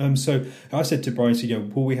everyone. So I said to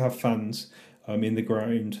Brian, will we have fans in the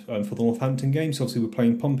ground for the Northampton game? So obviously we're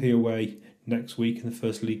playing Pompey away next week in the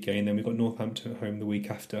first league game, then we've got Northampton at home the week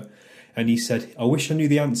after. And he said, I wish I knew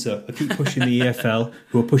the answer. I keep pushing the EFL,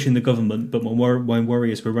 who are pushing the government, but my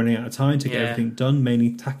worry is we're running out of time to get everything done,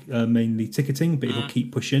 mainly ticketing, but he'll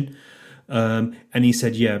keep pushing. And he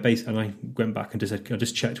said, yeah, basically, and I went back and just said, I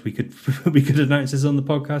just checked we could announce this on the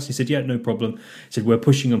podcast. He said, yeah, no problem. He said, we're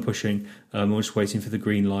pushing and pushing. We're just waiting for the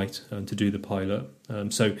green light to do the pilot.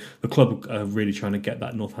 So the club are really trying to get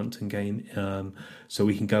that Northampton game so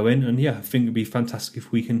we can go in. And yeah, I think it'd be fantastic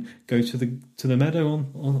if we can go to the meadow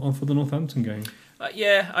on for the Northampton game.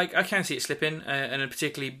 I can see it slipping, and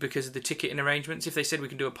particularly because of the ticketing arrangements. If they said we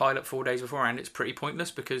can do a pilot 4 days beforehand, it's pretty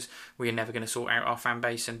pointless because we are never going to sort out our fan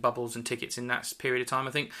base and bubbles and tickets in that period of time.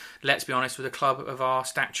 I think, let's be honest, with a club of our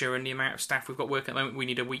stature and the amount of staff we've got working at the moment, we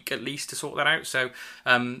need a week at least to sort that out. So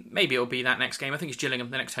maybe it'll be that next game. I think it's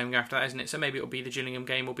Gillingham, the next home game after that, isn't it? So maybe it'll be the Gillingham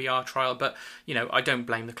game will be our trial. But, I don't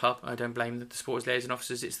blame the club. I don't blame the sports liaison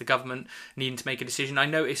officers. It's the government needing to make a decision. I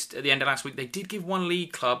noticed at the end of last week they did give one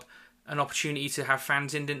league club an opportunity to have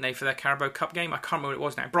fans in, didn't they, for their Carabao Cup game? I can't remember what it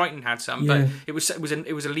was now. Brighton had some, but it was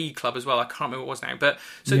a league club as well. I can't remember what it was now. But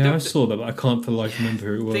I saw that, but I can't for the life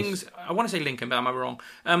remember who it was. I want to say Lincoln, but am I wrong?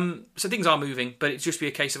 So things are moving, but it's just be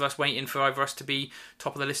a case of us waiting for either us to be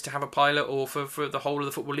top of the list to have a pilot, or for the whole of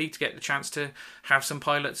the Football League to get the chance to have some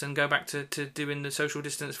pilots and go back to doing the social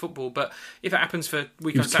distance football. But if it happens for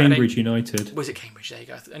week on Saturday, Cambridge United. Was it Cambridge? There you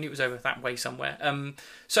go. I knew it was over that way somewhere.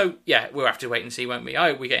 We'll have to wait and see, won't we? I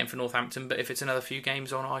hope we get in for Northampton, but if it's another few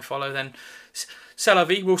games on I follow, then c'est la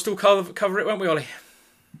vie. We'll still cover it, won't we, Ollie?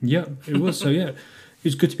 Yeah, it was. So yeah, it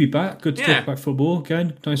was good to be back. Good to talk about football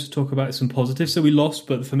again. Nice to talk about some positives. So we lost,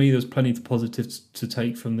 but for me, there's plenty of positives to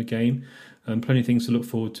take from the game, and plenty of things to look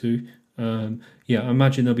forward to. I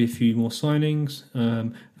imagine there'll be a few more signings,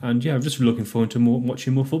 and I'm just looking forward to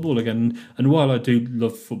watching more football again. And while I do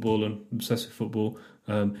love football and obsessed with football,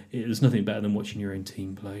 there's nothing better than watching your own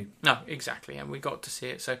team play. No, exactly, and we got to see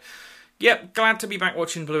it. So, yeah, glad to be back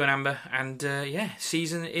watching Blue and Amber, and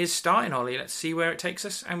season is starting, Ollie. Let's see where it takes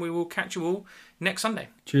us, and we will catch you all next Sunday.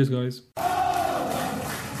 Cheers, guys.